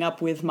showing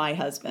up with my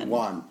husband.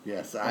 Juan,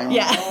 yes.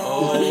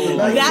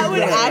 That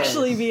would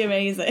actually be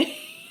amazing.